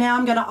 So now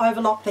I'm going to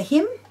overlock the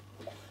hem.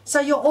 So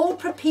you're all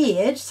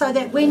prepared so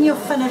that when you're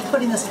finished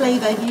putting the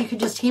sleeve in, you can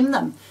just hem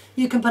them.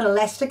 You can put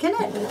elastic in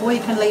it, or you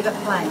can leave it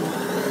plain.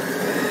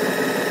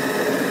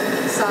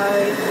 So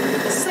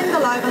a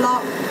single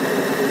overlock,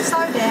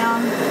 sew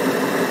down,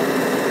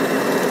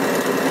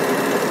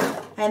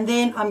 and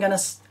then I'm going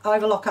to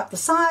overlock up the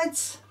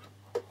sides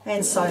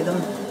and sew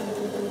them.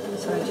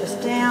 So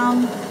just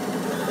down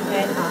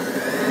and up.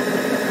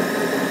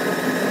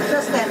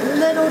 Just that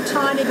little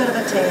tiny bit of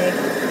a tag.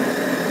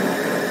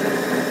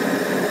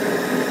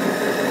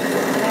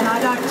 And I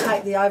don't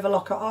take the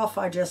overlocker off,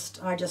 I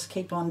just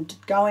keep on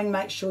going.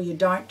 Make sure you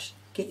don't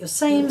get your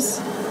seams,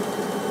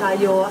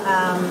 your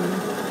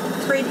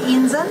thread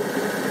ends in,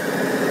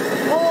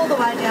 all the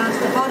way down to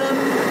the bottom,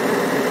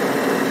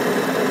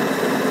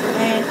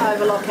 and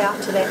overlock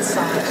out to that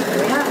side.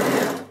 There we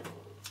are.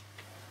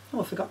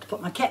 Oh, I forgot to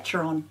put my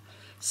catcher on.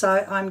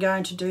 So I'm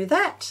going to do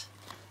that,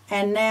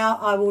 and now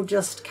I will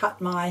just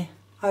cut my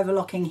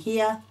overlocking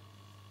here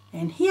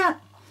and here,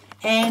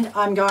 and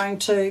I'm going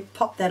to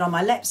pop that on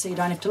my lap so you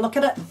don't have to look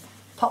at it.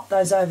 Pop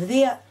those over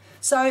there.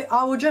 So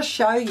I will just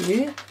show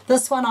you,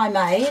 this one I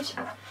made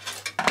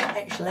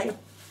actually,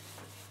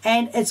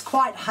 and it's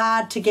quite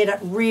hard to get it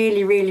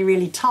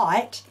really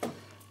tight,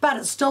 but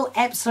it's still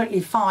absolutely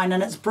fine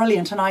and it's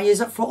brilliant, and I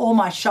use it for all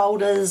my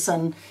shoulders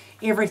and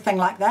everything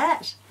like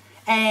that,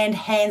 and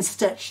hand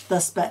stitch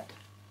this bit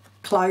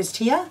closed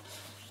here.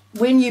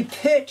 When you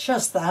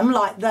purchase them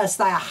like this,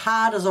 they are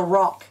hard as a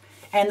rock,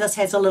 and this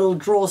has a little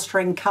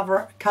drawstring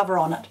cover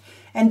on it.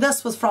 And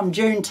this was from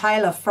June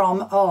Taylor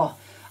from, oh,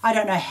 I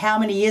don't know how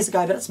many years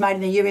ago, but it's made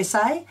in the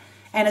USA,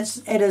 and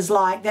it is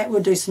like, that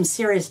would do some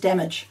serious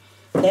damage.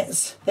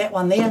 That's that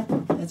one there.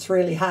 It's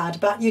really hard,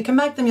 but you can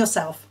make them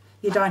yourself.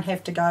 You don't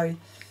have to go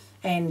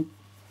and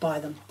buy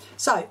them.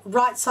 So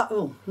right side,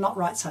 oh, not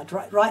right side,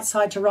 right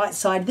side to right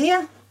side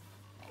there.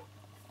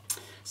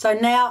 So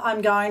now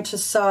I'm going to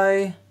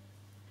sew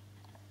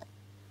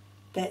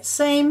that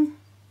seam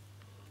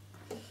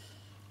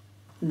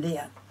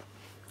there.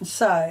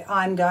 So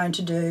I'm going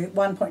to do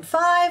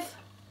 1.5.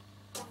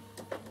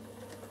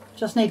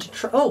 Just need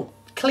to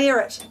clear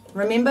it.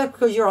 Remember,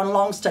 because you're on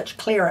long stitch,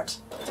 clear it.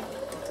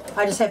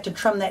 I just have to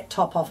trim that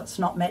top off. It's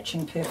not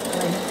matching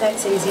perfectly.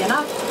 That's easy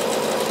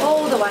enough.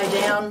 All the way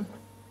down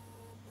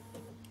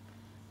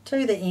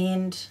to the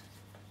end.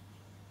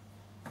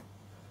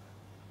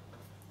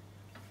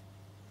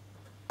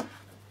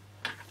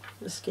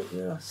 Just get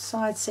your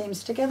side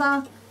seams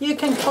together. You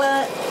can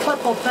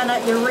clip or pin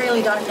it. You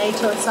really don't need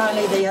to. It's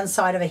only the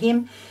inside of a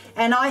hem.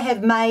 And I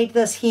have made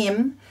this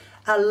hem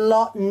a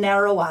lot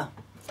narrower.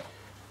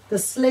 The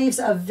sleeves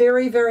are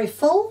very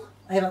full.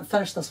 I haven't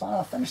finished this one.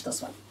 I'll finish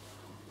this one.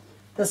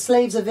 The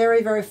sleeves are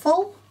very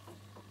full,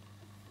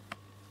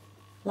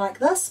 like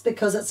this,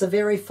 because it's a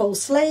very full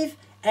sleeve,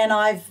 and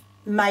I've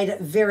made it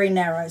very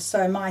narrow.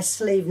 So my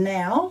sleeve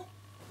now,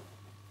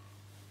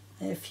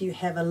 if you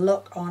have a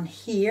look on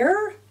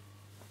here,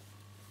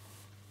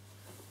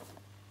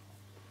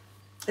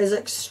 is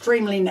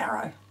extremely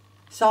narrow.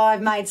 So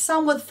I've made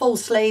some with full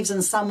sleeves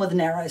and some with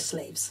narrow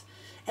sleeves.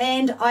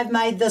 and I've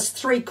made this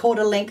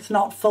 3/4 length,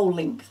 not full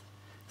length.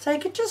 So you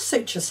could just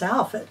suit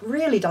yourself, it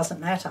really doesn't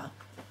matter.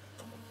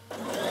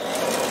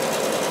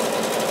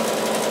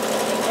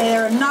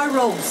 There are no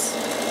rules,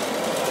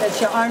 it's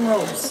your own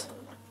rules.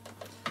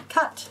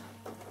 Cut,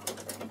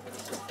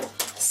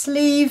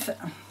 sleeve.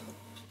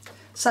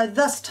 So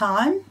this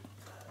time,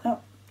 oh,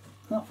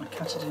 my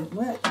cutter didn't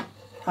work.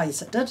 Oh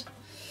yes it did.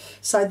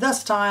 So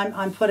this time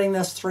I'm putting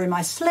this through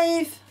my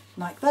sleeve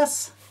like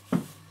this,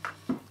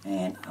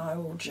 and I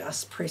will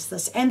just press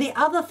this. And the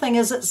other thing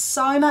is, it's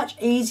so much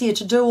easier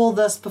to do all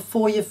this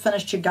before you've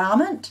finished your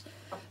garment.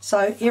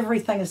 So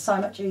everything is so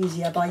much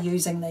easier by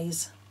using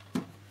these.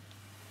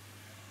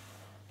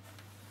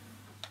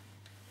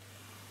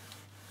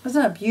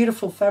 Isn't it a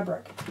beautiful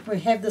fabric? We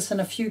have this in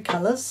a few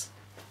colours.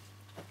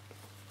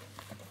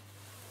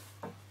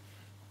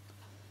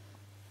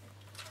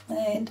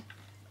 And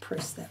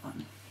press that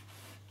one.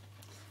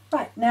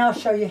 Right, now I'll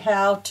show you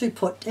how to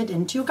put it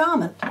into your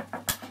garment.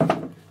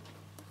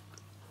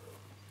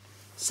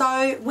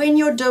 So when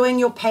you're doing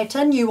your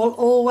pattern, you will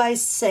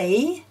always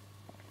see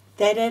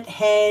that it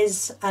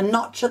has a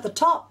notch at the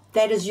top.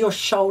 That is your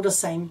shoulder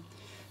seam.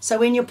 So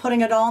when you're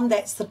putting it on,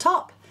 that's the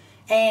top.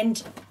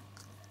 And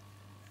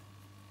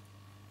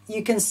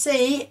you can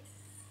see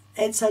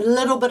it's a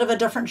little bit of a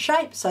different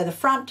shape. So the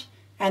front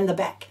and the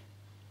back.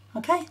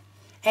 Okay?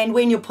 And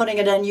when you're putting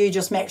it in, you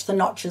just match the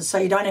notches, so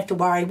you don't have to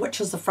worry which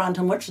is the front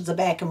and which is the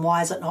back and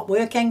why is it not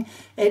working.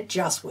 It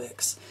just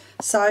works.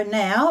 So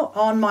now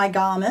on my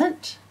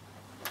garment,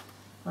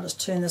 I'll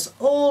just turn this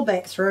all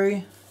back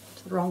through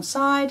to the wrong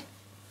side.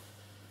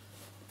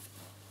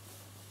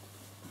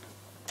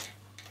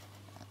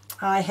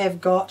 I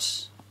have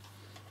got,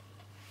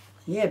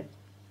 yeah,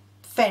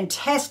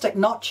 fantastic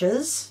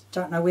notches.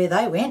 Don't know where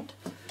they went.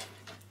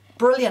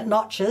 Brilliant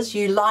notches.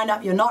 You line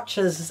up your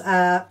notches,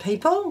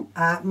 people.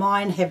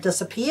 Mine have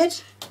disappeared,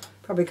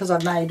 probably because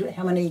I've made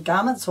how many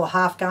garments, or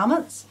half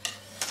garments.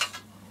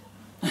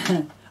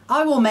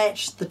 I will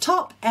match the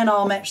top and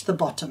I'll match the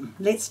bottom.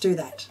 Let's do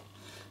that.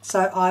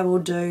 So I will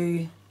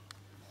do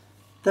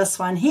this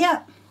one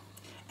here,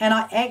 and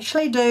I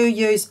actually do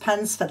use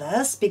pins for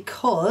this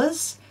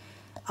because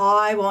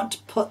I want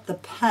to put the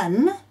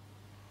pin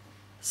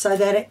so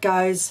that it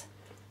goes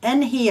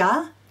in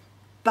here,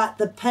 but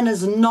the pin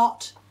is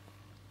not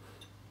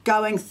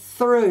going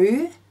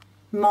through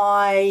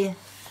my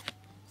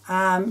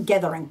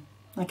gathering.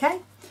 Okay,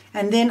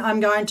 and then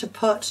I'm going to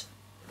put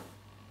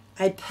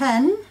a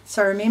pin.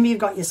 So remember, you've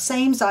got your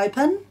seams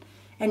open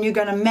and you're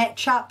going to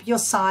match up your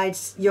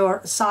sides,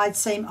 your side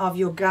seam of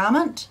your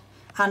garment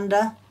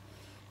under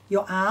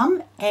your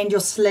arm and your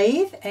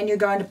sleeve, and you're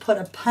going to put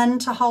a pin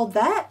to hold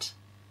that.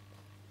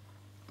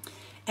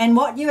 And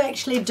what you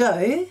actually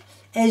do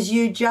is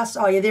you just,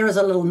 oh yeah, there is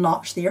a little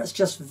notch there, it's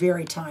just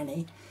very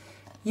tiny.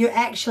 You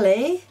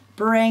actually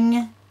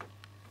bring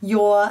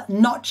your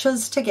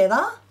notches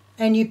together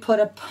and you put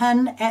a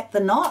pin at the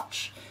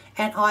notch,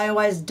 and I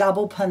always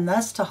double pin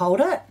this to hold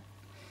it.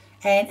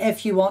 And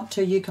if you want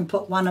to, you can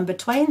put one in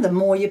between. The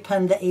more you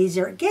pin, the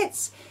easier it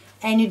gets.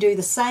 And you do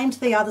the same to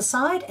the other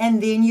side,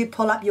 and then you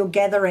pull up your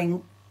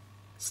gathering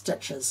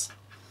stitches.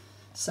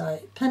 So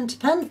pin to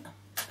pin.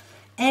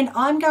 And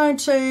I'm going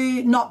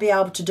to not be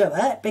able to do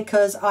it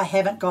because I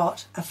haven't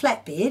got a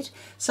flatbed,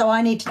 so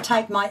I need to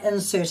take my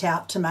insert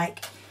out to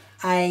make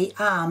a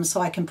arm so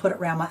I can put it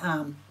around my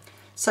arm.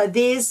 So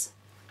there's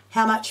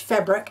how much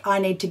fabric I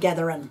need to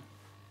gather in.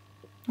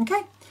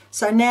 Okay,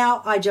 so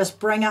now I just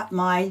bring up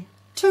my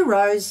 2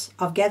 rows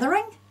of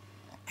gathering,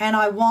 and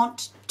I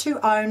want to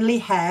only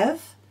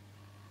have,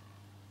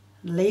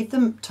 leave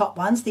the top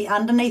ones, the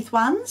underneath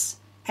ones,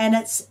 and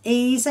it's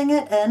easing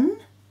it in.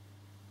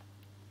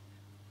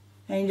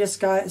 And you just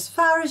go as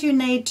far as you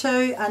need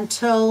to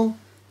until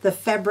the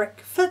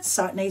fabric fits,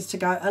 so it needs to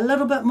go a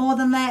little bit more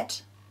than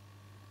that.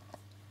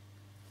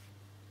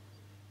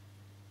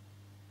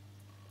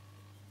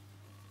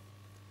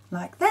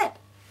 Like that.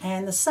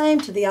 And the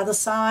same to the other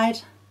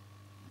side.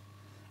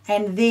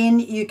 And then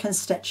you can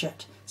stitch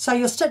it. So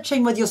you're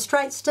stitching with your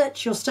straight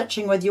stitch, you're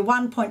stitching with your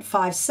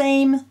 1.5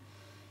 seam,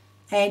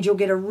 and you'll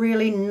get a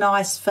really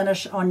nice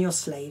finish on your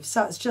sleeve.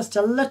 So it's just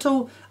a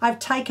little, I've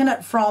taken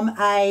it from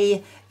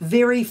a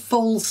very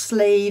full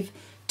sleeve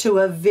to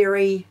a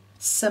very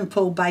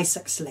simple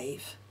basic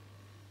sleeve.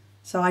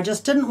 So I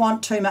just didn't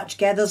want too much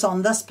gathers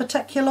on this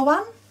particular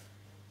one.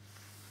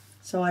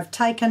 So I've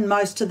taken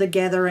most of the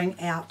gathering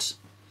out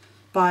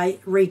by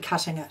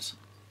recutting it,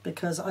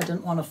 because I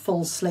didn't want a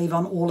full sleeve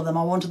on all of them.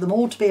 I wanted them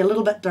all to be a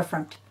little bit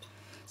different.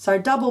 So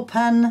double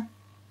pin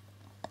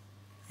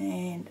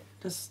and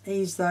just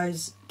ease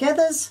those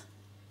gathers.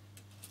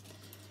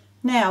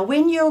 Now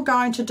when you're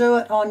going to do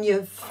it on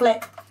your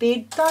flat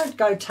bed, don't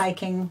go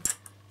taking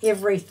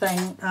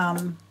everything,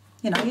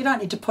 you know, you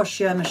don't need to push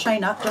your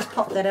machine up, just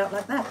pop that out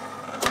like that.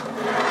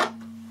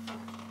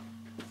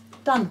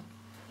 Done.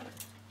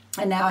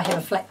 And now I have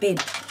a flat bed.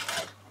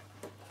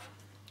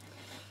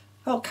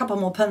 Oh, a couple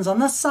more pins on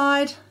this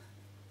side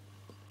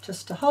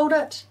just to hold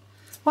it.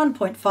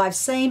 1.5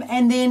 seam,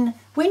 and then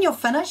when you're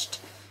finished,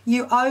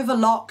 you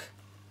overlock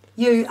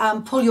you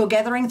pull your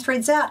gathering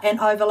threads out and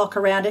overlock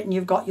around it, and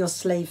you've got your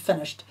sleeve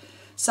finished.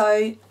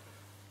 So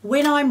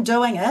when I'm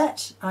doing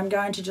it, I'm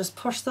going to just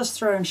push this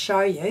through and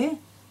show you.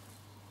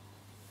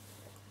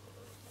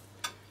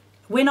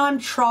 When I'm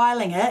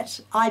trialing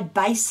it, I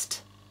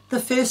baste the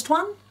first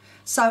one.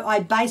 So I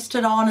baste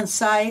it on and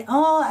say,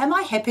 oh, am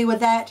I happy with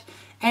that?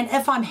 And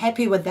if I'm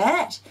happy with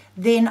that,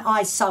 then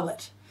I sew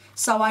it.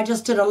 So I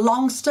just did a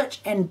long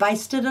stitch and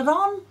basted it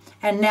on,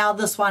 and now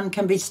this one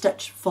can be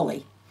stitched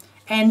fully.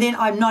 And then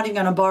I'm not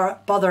even going to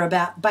bother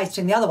about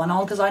basting the other one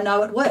on because I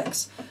know it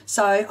works.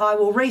 So I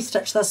will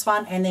restitch this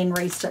one and then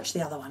restitch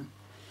the other one.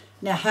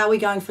 Now, how are we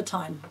going for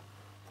time?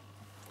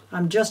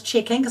 I'm just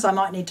checking because I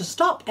might need to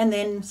stop and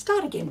then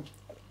start again.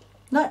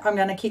 No, I'm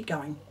going to keep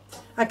going.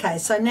 Okay,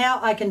 so now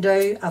I can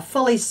do a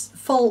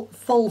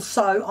full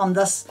sew on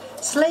this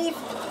sleeve,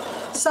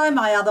 sew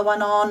my other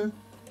one on,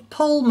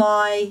 pull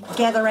my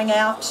gathering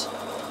out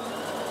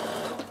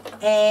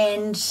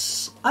and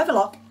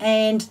overlock,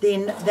 and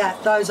then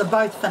those are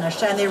both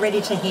finished and they're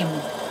ready to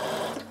hem.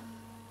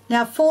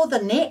 Now for the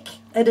neck,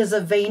 it is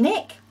a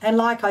V-neck, and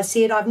like I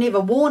said, I've never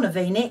worn a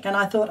V-neck, and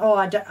I thought, oh,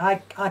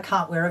 I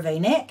can't wear a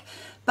V-neck,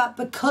 but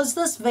because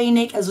this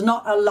V-neck is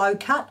not a low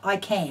cut, I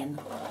can.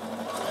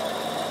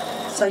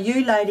 So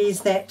you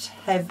ladies that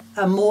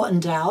are more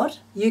endowed,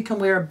 you can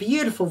wear a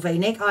beautiful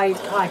V-neck. I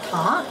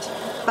can't,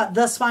 but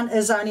this one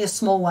is only a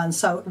small one,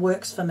 so it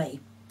works for me.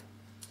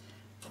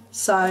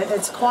 So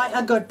it's quite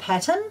a good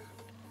pattern.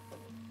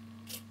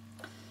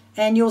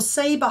 And you'll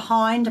see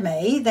behind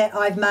me that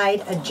I've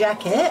made a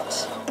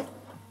jacket.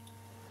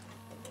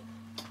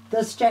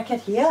 This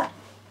jacket here.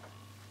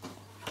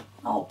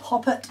 I'll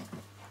pop it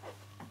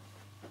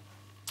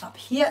up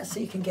here so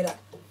you can get a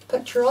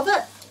picture of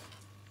it.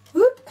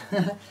 Whoop.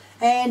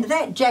 And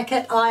that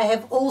jacket I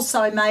have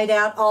also made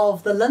out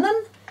of the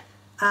linen,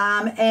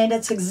 and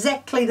it's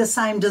exactly the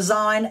same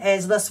design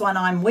as this one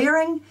I'm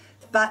wearing,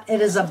 but it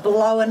is a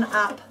blown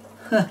up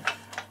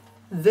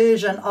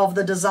version of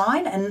the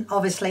design, and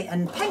obviously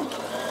in pink.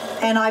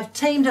 And I've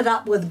teamed it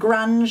up with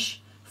grunge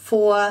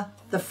for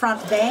the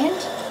front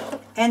band,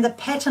 and the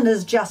pattern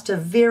is just a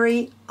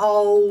very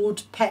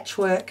old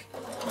patchwork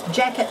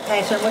jacket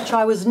pattern which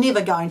I was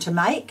never going to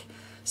make.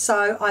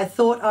 So I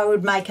thought I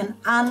would make an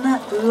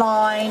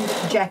unlined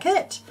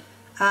jacket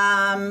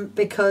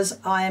because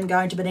I am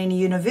going to Bernina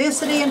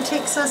University in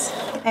Texas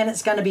and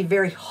it's going to be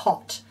very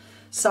hot.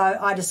 So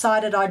I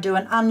decided I'd do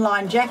an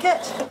unlined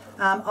jacket.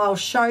 I'll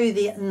show you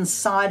the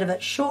inside of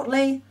it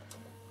shortly,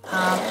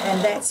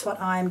 and that's what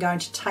I'm going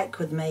to take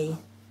with me.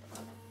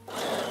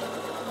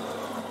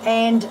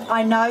 And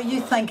I know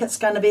you think it's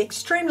going to be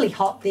extremely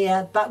hot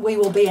there, but we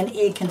will be in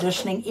air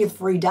conditioning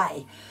every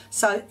day.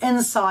 So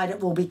inside it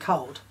will be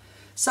cold.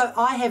 So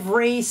I have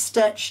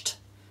restitched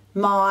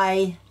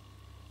my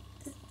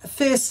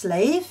first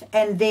sleeve,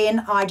 and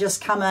then I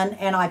just come in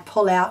and I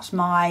pull out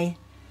my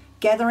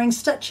gathering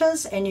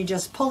stitches, and you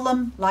just pull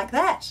them like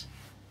that.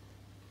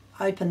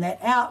 Open that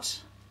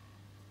out.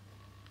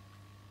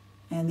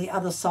 And the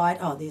other side,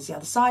 oh, there's the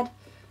other side.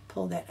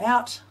 Pull that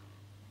out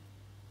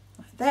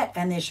like that,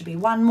 and there should be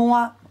one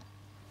more.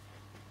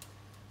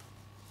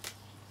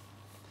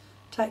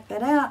 Take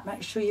that out,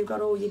 make sure you've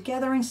got all your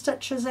gathering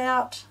stitches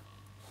out.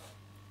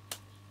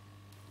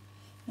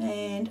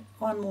 And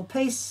one more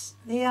piece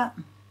there,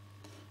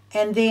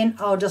 and then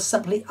I'll just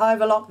simply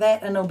overlock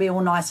that and it'll be all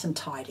nice and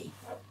tidy.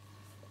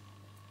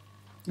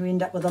 You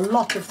end up with a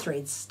lot of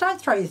threads. Don't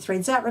throw your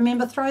threads out,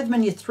 remember, throw them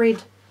in your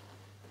thread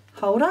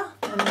holder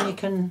and then you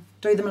can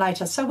do them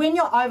later. So when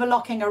you're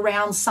overlocking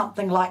around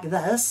something like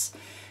this,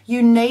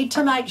 you need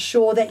to make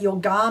sure that your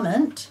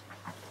garment,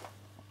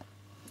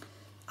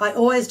 I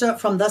always do it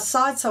from this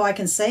side so I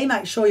can see,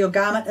 make sure your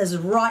garment is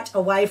right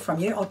away from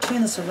you. I'll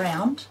turn this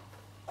around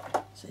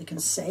so you can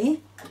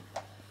see.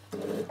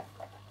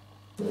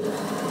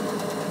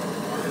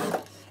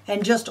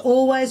 And just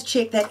always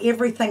check that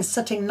everything's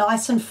sitting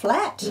nice and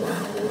flat.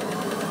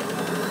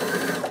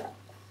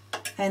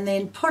 And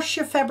then push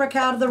your fabric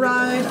out of the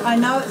road. I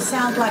know it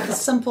sounds like a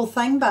simple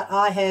thing, but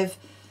I have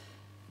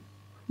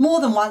more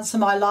than once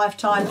in my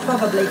lifetime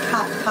probably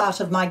cut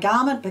part of my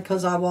garment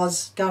because I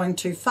was going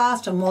too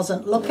fast and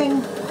wasn't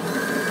looking.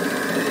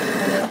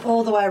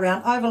 All the way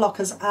around.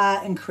 Overlockers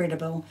are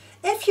incredible.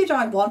 If you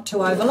don't want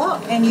to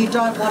overlock and you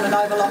don't want an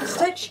overlock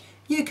stitch,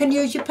 you can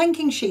use your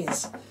pinking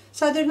shears.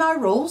 So there are no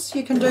rules,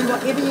 you can do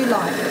whatever you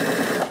like.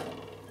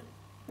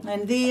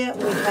 And there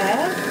we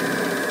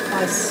have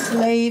my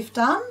sleeve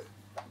done.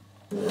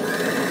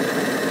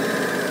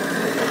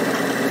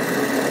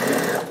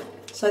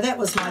 So that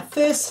was my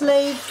first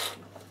sleeve,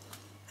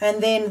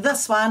 and then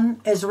this one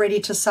is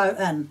ready to sew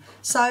in.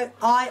 So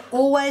I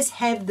always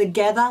have the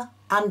gather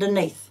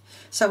underneath.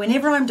 So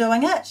whenever I'm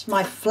doing it,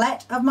 my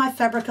flat of my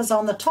fabric is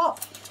on the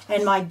top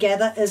and my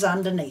gather is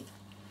underneath.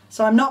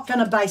 So I'm not going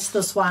to baste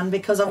this one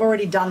because I've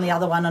already done the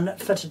other one and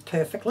it fitted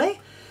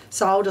perfectly.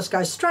 So I'll just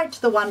go straight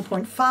to the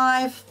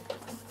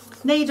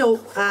 1.5, needle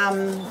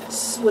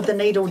with the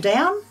needle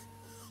down,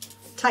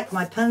 take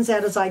my pins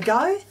out as I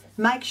go.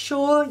 Make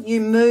sure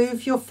you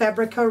move your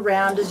fabric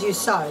around as you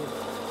sew.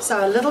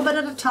 So a little bit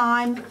at a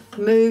time,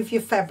 move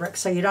your fabric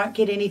so you don't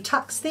get any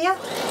tucks there.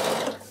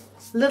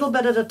 Little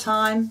bit at a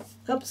time.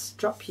 Oops,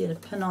 drop your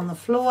pin on the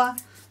floor.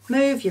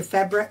 Move your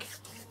fabric.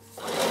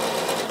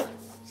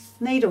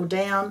 Needle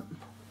down.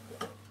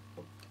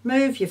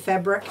 Move your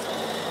fabric.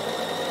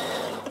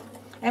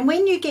 And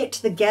when you get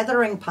to the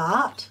gathering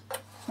part,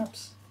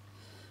 oops,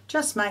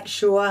 just make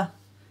sure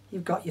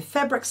you've got your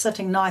fabric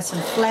sitting nice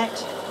and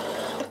flat.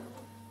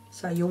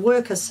 So your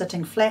work is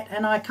sitting flat,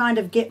 and I kind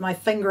of get my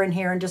finger in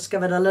here and just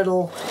give it a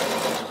little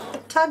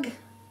tug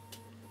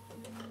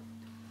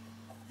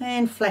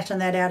and flatten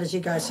that out as you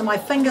go. So my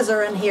fingers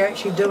are in here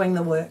actually doing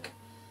the work.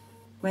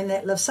 When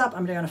that lifts up,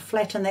 I'm going to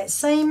flatten that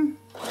seam.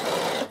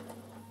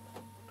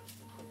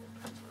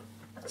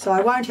 So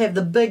I won't have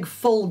the big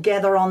full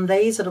gather on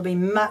these. It'll be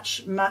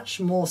much,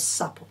 much more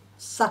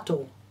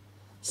subtle.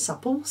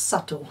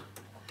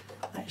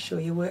 Make sure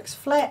your work's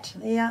flat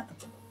there.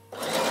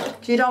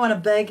 You don't want a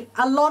big.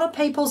 A lot of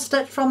people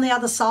stitch from the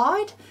other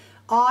side.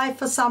 I,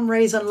 for some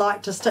reason,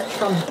 like to stitch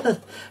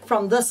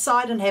from this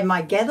side and have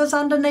my gathers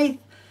underneath,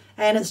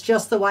 and it's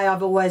just the way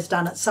I've always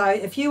done it. So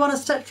if you want to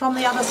stitch from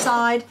the other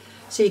side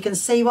so you can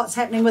see what's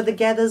happening with the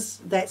gathers,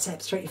 that's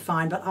absolutely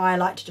fine, but I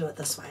like to do it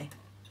this way.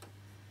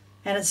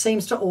 And it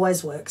seems to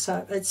always work,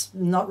 so it's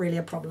not really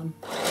a problem.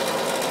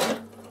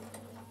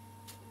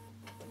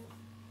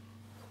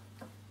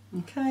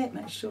 Okay,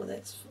 make sure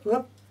that's,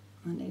 whoop,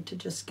 I need to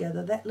just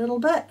gather that little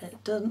bit.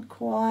 It didn't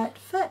quite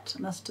fit.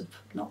 I must have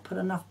not put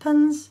enough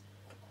pins.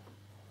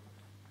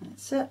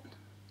 That's it.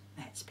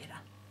 That's better.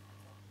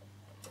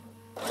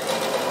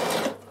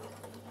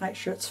 Make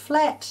sure it's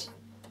flat.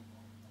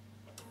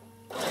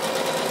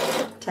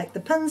 Take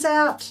the pins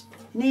out,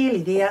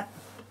 nearly there.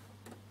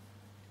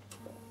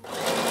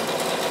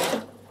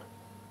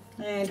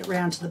 And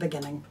round to the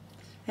beginning.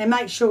 And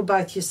make sure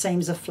both your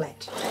seams are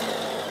flat.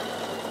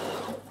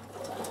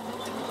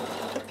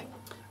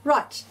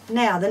 Right,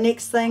 now the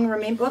next thing,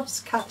 remember,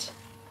 whoops, cut,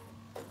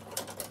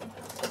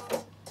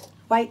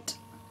 wait,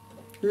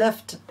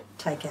 lift,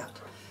 take out.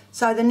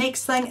 So the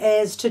next thing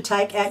is to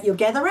take out your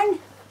gathering.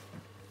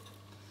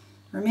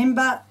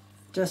 Remember,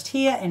 just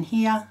here and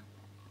here.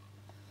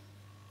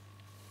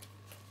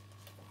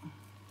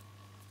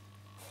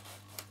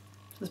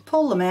 Just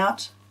pull them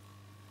out.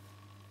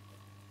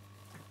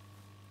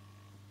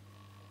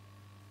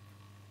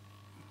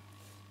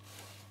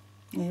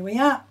 There we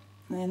are.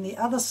 And the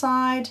other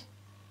side.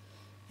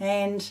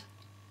 And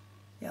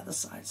the other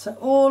side. So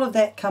all of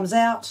that comes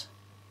out,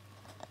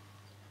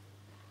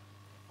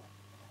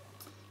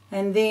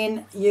 and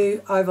then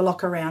you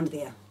overlock around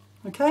there.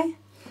 Okay,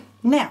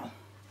 now,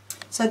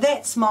 so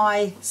that's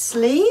my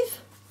sleeve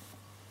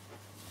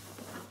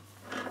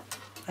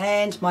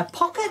and my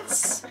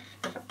pockets,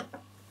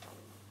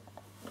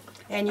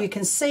 and you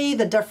can see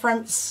the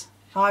difference.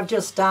 I've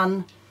just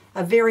done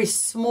a very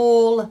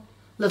small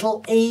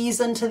little ease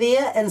into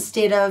there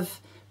instead of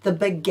the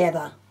big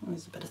gather.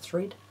 There's a bit of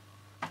thread.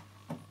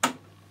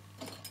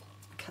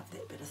 Cut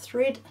that bit of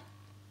thread.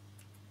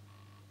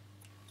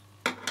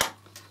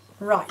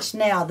 Right,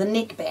 now the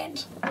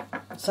neckband.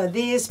 So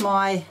there's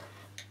my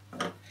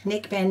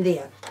neckband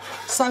there.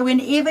 So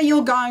whenever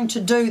you're going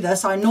to do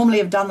this, I normally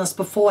have done this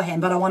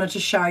beforehand, but I wanted to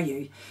show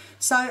you.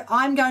 So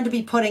I'm going to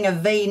be putting a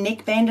V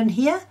neckband in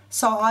here,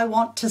 so I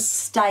want to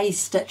stay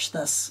stitch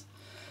this.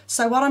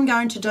 So what I'm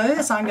going to do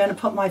is I'm going to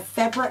put my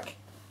fabric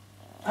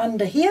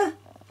under here,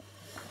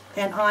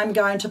 and I'm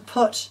going to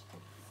put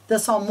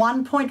this on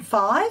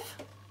 1.5,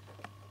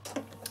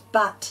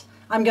 but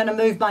I'm going to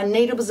move my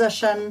needle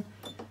position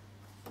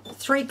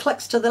 3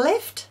 clicks to the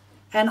left,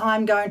 and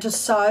I'm going to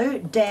sew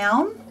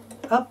down.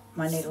 Oh,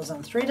 my needle's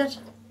unthreaded.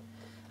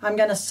 I'm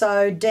going to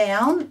sew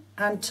down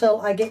until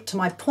I get to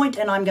my point,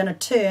 and I'm going to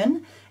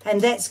turn,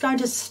 and that's going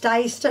to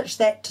stay stitch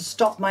that to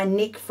stop my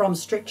neck from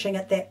stretching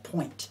at that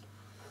point.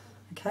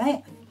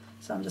 Okay,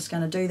 so I'm just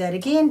going to do that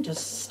again,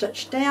 just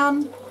stitch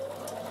down,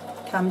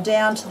 come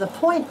down to the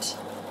point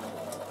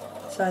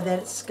so that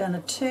it's going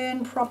to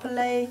turn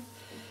properly,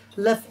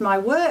 lift my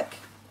work,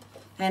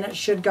 and it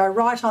should go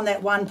right on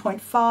that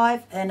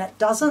 1.5, and it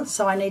doesn't,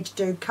 so I need to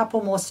do a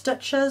couple more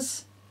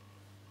stitches.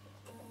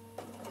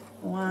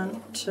 1,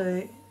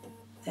 2,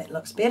 that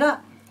looks better,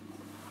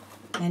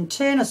 and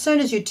turn. As soon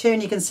as you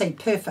turn, you can see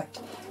perfect,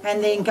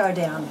 and then go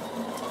down.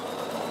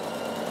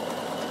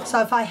 So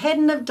if I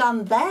hadn't have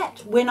done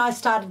that, when I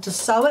started to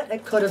sew it,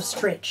 it could have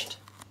stretched.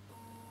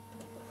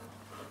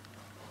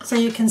 So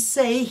you can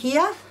see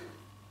here,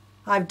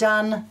 I've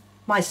done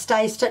my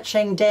stay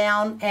stitching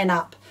down and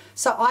up.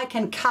 So I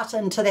can cut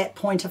into that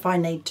point if I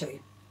need to.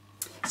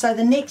 So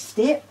the next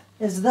step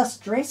is this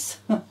dress.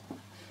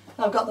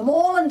 I've got them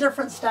all in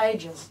different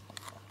stages,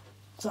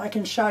 so I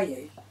can show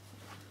you.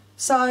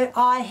 So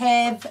I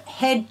have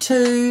had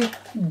to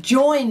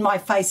join my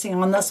facing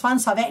on this one,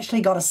 so I've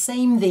actually got a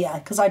seam there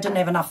because I didn't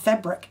have enough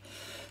fabric.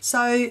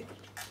 So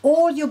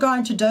all you're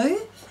going to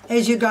do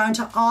is you're going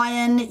to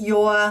iron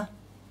your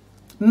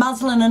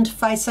muslin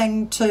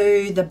interfacing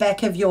to the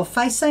back of your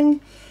facing,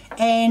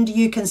 and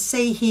you can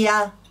see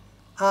here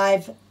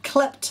I've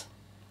clipped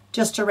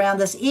just around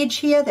this edge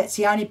here. That's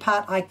the only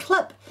part I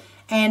clip,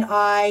 and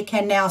I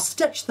can now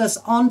stitch this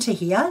onto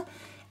here.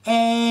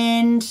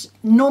 And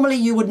normally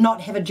you would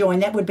not have a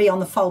join, that would be on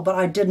the fold, but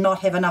I did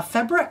not have enough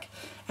fabric,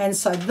 and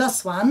so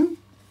this one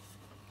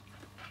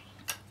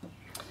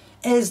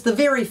is the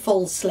very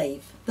full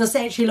sleeve. This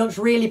actually looks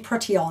really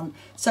pretty on.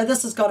 So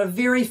this has got a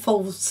very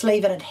full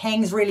sleeve and it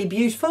hangs really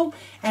beautiful,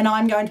 and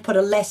I'm going to put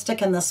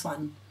elastic in this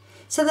one.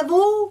 So they've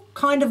all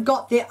kind of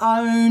got their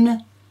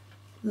own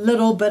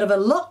little bit of a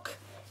look,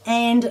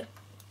 and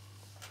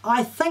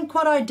I think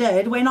what I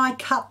did when I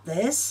cut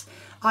this,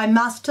 I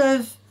must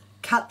have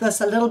cut this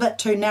a little bit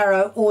too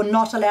narrow or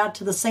not allowed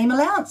to the seam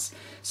allowance.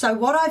 So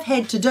what I've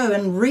had to do,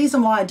 and the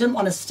reason why I didn't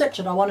want to stitch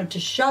it, I wanted to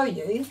show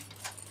you,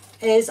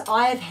 is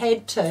I've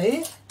had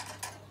to,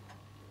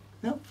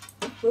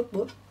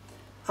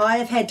 I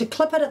have had to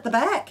clip it at the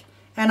back,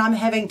 and I'm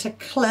having to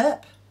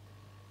clip,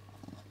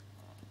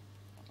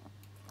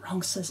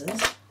 wrong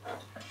scissors,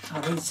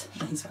 oh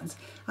these ones,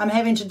 I'm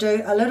having to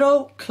do a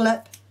little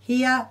clip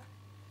here,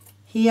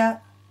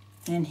 here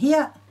and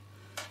here,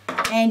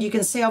 and you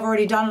can see I've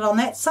already done it on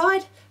that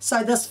side,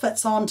 so this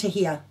fits onto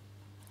here,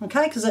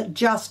 okay, because it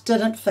just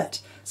didn't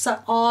fit. So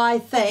I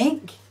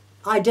think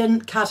I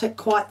didn't cut it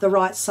quite the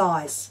right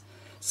size.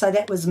 So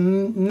that was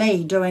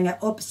me doing it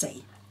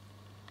oopsie.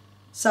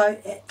 So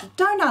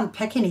don't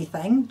unpick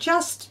anything,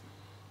 just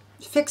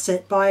fix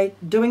it by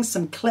doing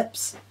some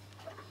clips.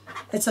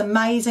 It's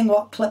amazing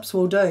what clips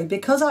will do.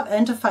 Because I've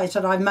interfaced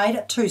it, I've made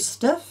it too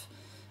stiff,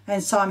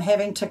 and so I'm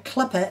having to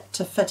clip it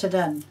to fit it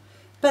in.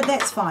 But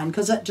that's fine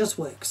because it just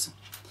works.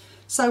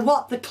 So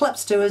what the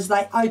clips do is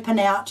they open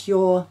out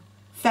your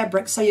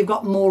fabric so you've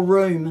got more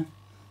room.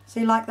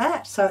 See, like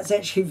that? So it's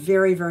actually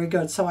very, very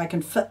good. So I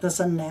can fit this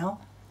in now.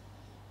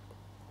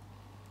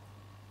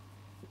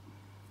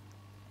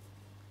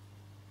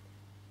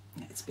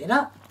 That's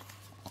better.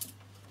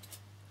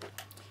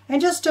 And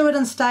just do it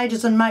in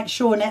stages and make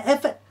sure. Now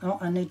if it, oh,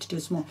 I need to do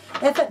some more.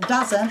 If it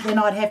doesn't, then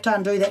I'd have to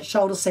undo that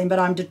shoulder seam, but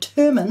I'm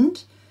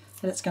determined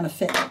that it's going to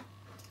fit.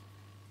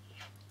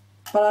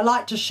 But I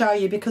like to show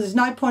you because there's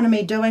no point in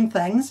me doing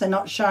things and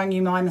not showing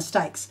you my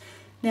mistakes.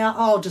 Now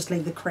I'll just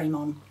leave the cream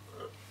on.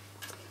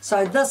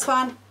 So this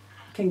one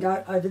can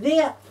go over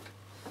there,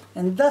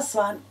 and this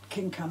one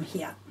can come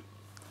here.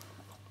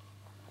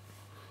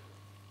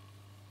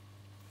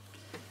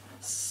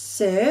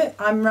 So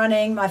I'm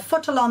running my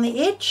foot along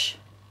the edge.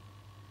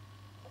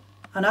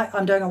 I know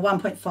I'm doing a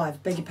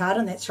 1.5, beg your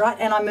pardon, that's right,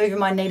 and I'm moving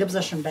my needle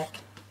position back.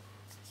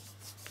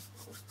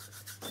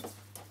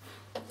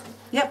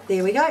 Yep,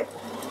 there we go.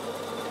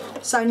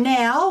 So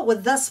now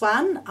with this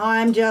one,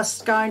 I'm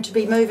just going to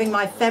be moving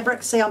my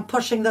fabric. See, I'm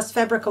pushing this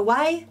fabric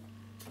away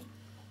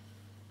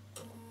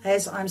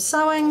as I'm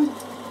sewing,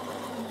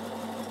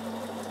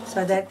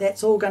 so that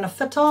that's all going to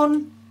fit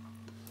on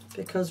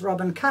because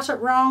Robin cut it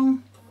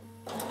wrong.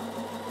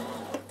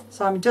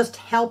 So I'm just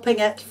helping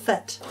it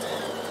fit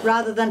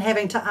rather than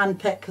having to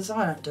unpick, because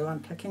I don't do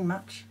unpicking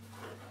much.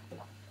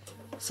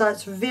 So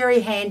it's very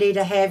handy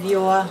to have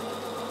your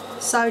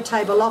sew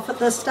table off at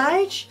this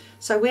stage.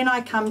 So when I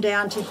come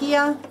down to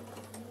here,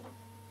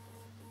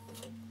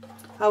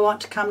 I want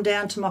to come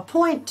down to my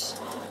point,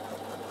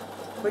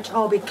 which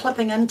I'll be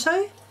clipping into.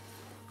 I'm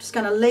just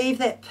going to leave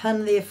that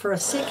pin there for a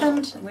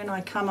second. When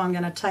I come, I'm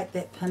going to take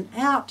that pin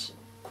out,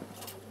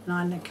 and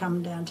I'm going to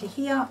come down to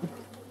here.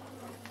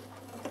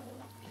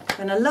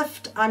 I'm going to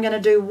lift, I'm going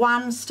to do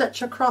one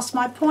stitch across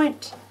my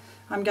point.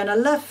 I'm going to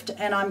lift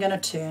and I'm going to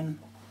turn.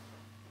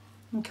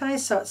 Okay,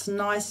 so it's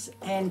nice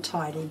and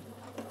tidy.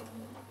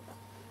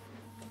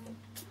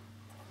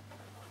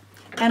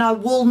 And I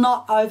will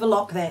not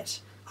overlock that.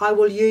 I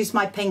will use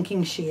my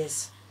pinking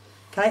shears.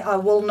 Okay, I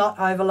will not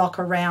overlock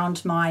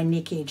around my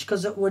neck edge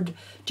because it would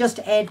just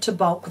add to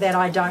bulk that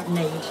I don't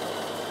need.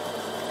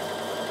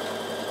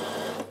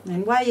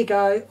 And away you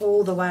go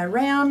all the way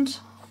around.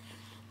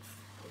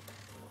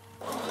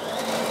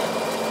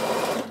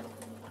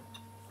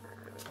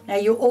 Now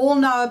you all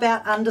know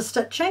about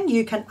understitching.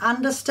 You can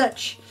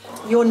understitch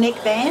your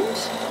neckband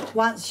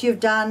once you've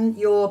done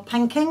your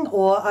pinking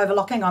or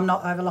overlocking. I'm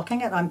not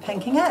overlocking it, I'm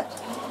pinking it.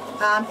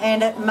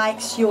 And it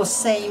makes your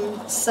seam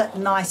sit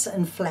nice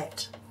and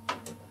flat.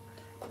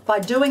 By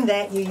doing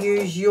that, you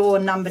use your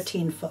number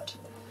 10 foot.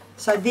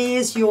 So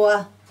there's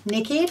your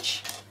neck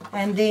edge,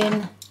 and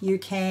then you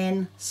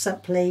can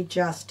simply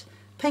just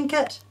pink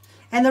it.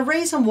 And the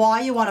reason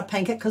why you want to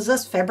pink it, because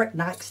this fabric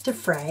likes to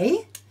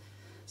fray.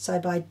 So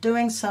by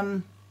doing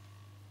some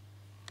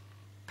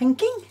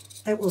pinking,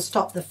 it will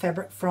stop the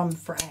fabric from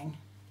fraying.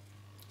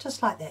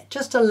 Just like that,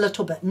 just a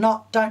little bit.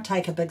 Don't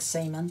take a big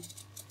seam in.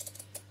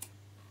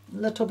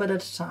 A little bit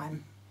at a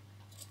time.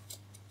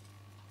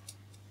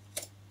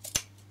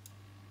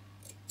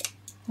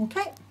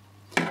 Okay,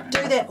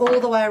 do that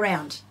all the way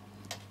around.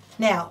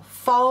 Now,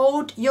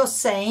 fold your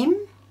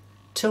seam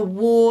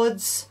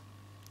towards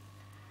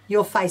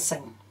your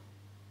facing.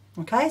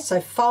 Okay,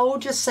 so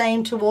fold your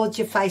seam towards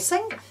your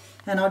facing.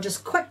 And I'll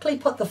just quickly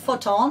put the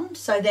foot on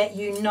so that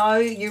you know,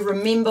 you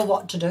remember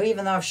what to do,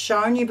 even though I've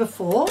shown you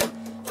before,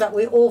 but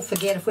we all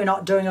forget if we're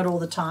not doing it all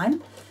the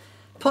time.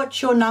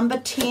 put your number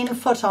 10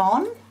 foot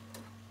on,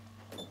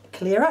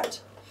 clear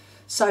it.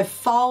 So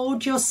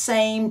fold your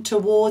seam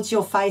towards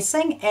your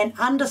facing and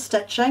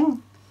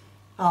understitching.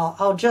 Oh,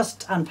 I'll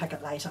just unpick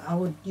it later. I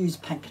would use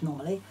pink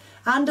normally.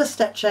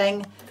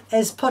 Understitching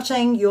is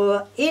putting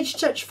your edge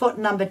stitch foot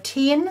number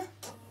 10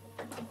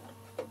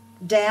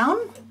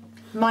 down.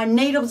 My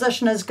needle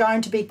position is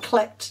going to be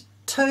clicked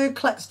 2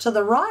 clicks to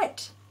the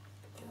right.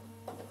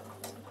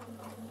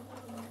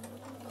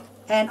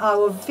 And I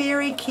will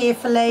very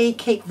carefully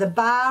keep the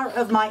bar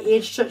of my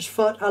edge stitch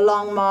foot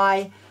along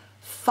my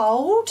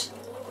fold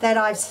that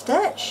I've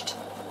stitched,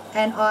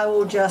 and I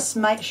will just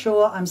make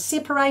sure I'm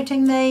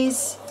separating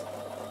these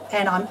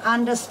and I'm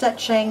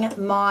understitching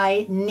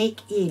my neck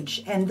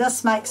edge, and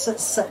this makes it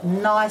sit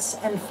nice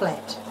and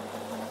flat.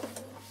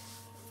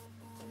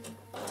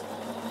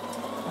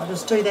 I'll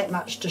just do that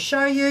much to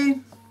show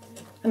you.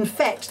 In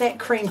fact, that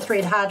cream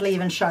thread hardly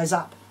even shows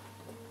up.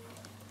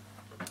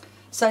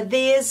 So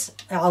there's,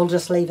 I'll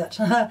just leave it.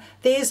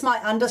 There's my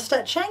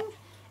understitching,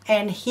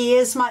 and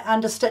here's my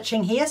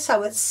understitching here.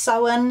 So it's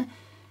sewing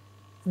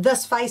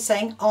this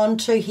facing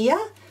onto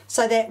here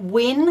so that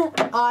when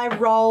I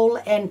roll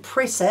and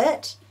press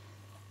it,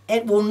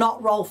 it will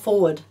not roll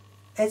forward.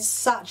 It's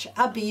such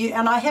a beauty,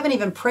 and I haven't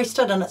even pressed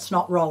it and it's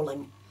not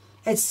rolling.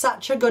 It's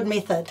such a good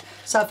method.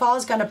 So if I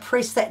was going to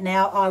press that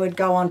now, I would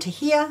go onto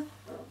here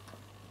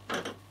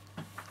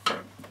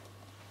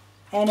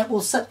and it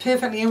will sit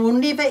perfectly and will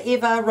never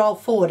ever roll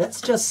forward. It's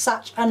just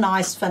such a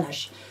nice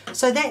finish.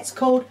 So that's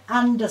called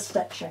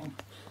understitching.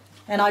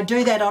 And I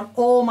do that on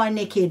all my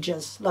neck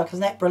edges. Look,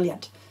 isn't that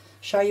brilliant?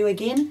 Show you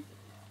again.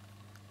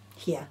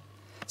 Here.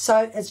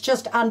 So it's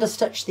just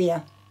understitch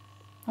there.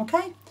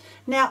 Okay?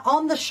 Now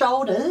on the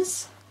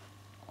shoulders,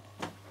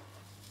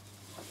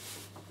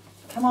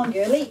 come on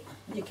girlie,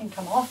 you can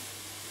come off.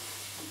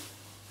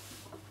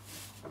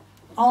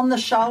 On the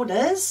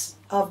shoulders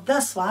of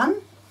this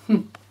one,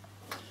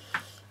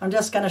 I'm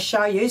just going to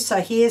show you. So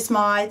here's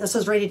my, this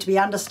is ready to be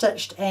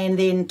understitched and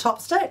then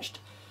top stitched.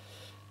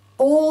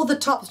 All the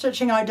top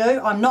stitching I do,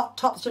 I'm not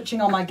top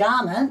stitching on my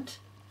garment.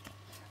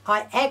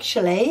 I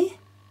actually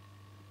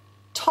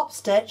top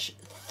stitch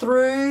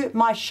through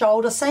my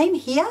shoulder seam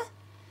here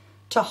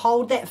to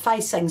hold that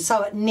facing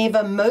so it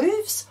never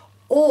moves,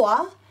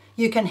 or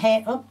you can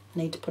hand, oh,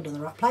 need to put it in the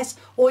right place,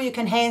 or you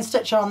can hand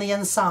stitch it on the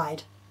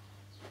inside.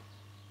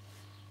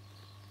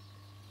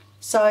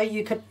 So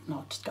you could,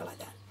 no, just go like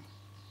that.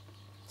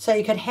 So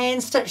you could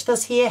hand stitch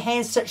this here,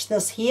 hand stitch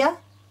this here,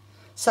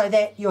 so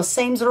that your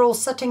seams are all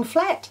sitting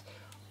flat,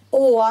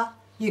 or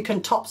you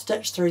can top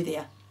stitch through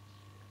there.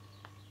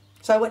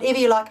 So whatever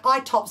you like, I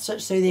top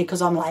stitch through there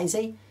because I'm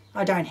lazy.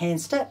 I don't hand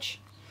stitch.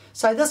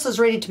 So this is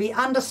ready to be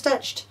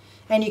understitched,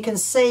 and you can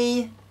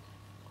see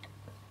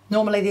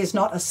normally there's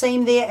not a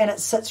seam there and it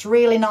sits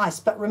really nice.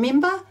 But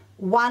remember,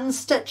 one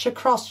stitch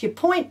across your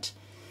point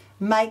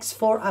makes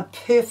for a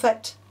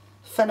perfect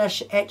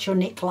finish at your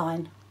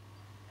neckline.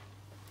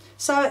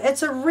 So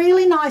it's a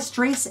really nice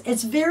dress.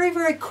 It's very,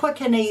 very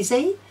quick and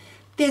easy.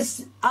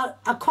 There's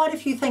quite a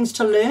few things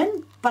to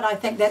learn, but I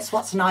think that's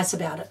what's nice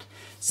about it.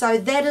 So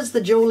that is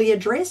the Julia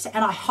dress,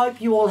 and I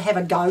hope you all have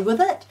a go with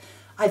it.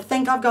 I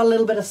think I've got a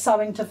little bit of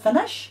sewing to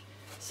finish,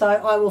 so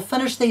I will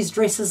finish these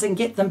dresses and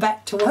get them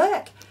back to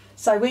work.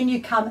 So when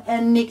you come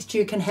in next,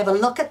 you can have a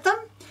look at them.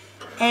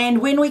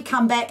 And when we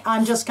come back,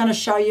 I'm just going to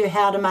show you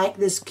how to make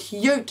this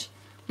cute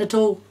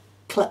little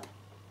clip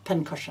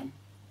pincushion.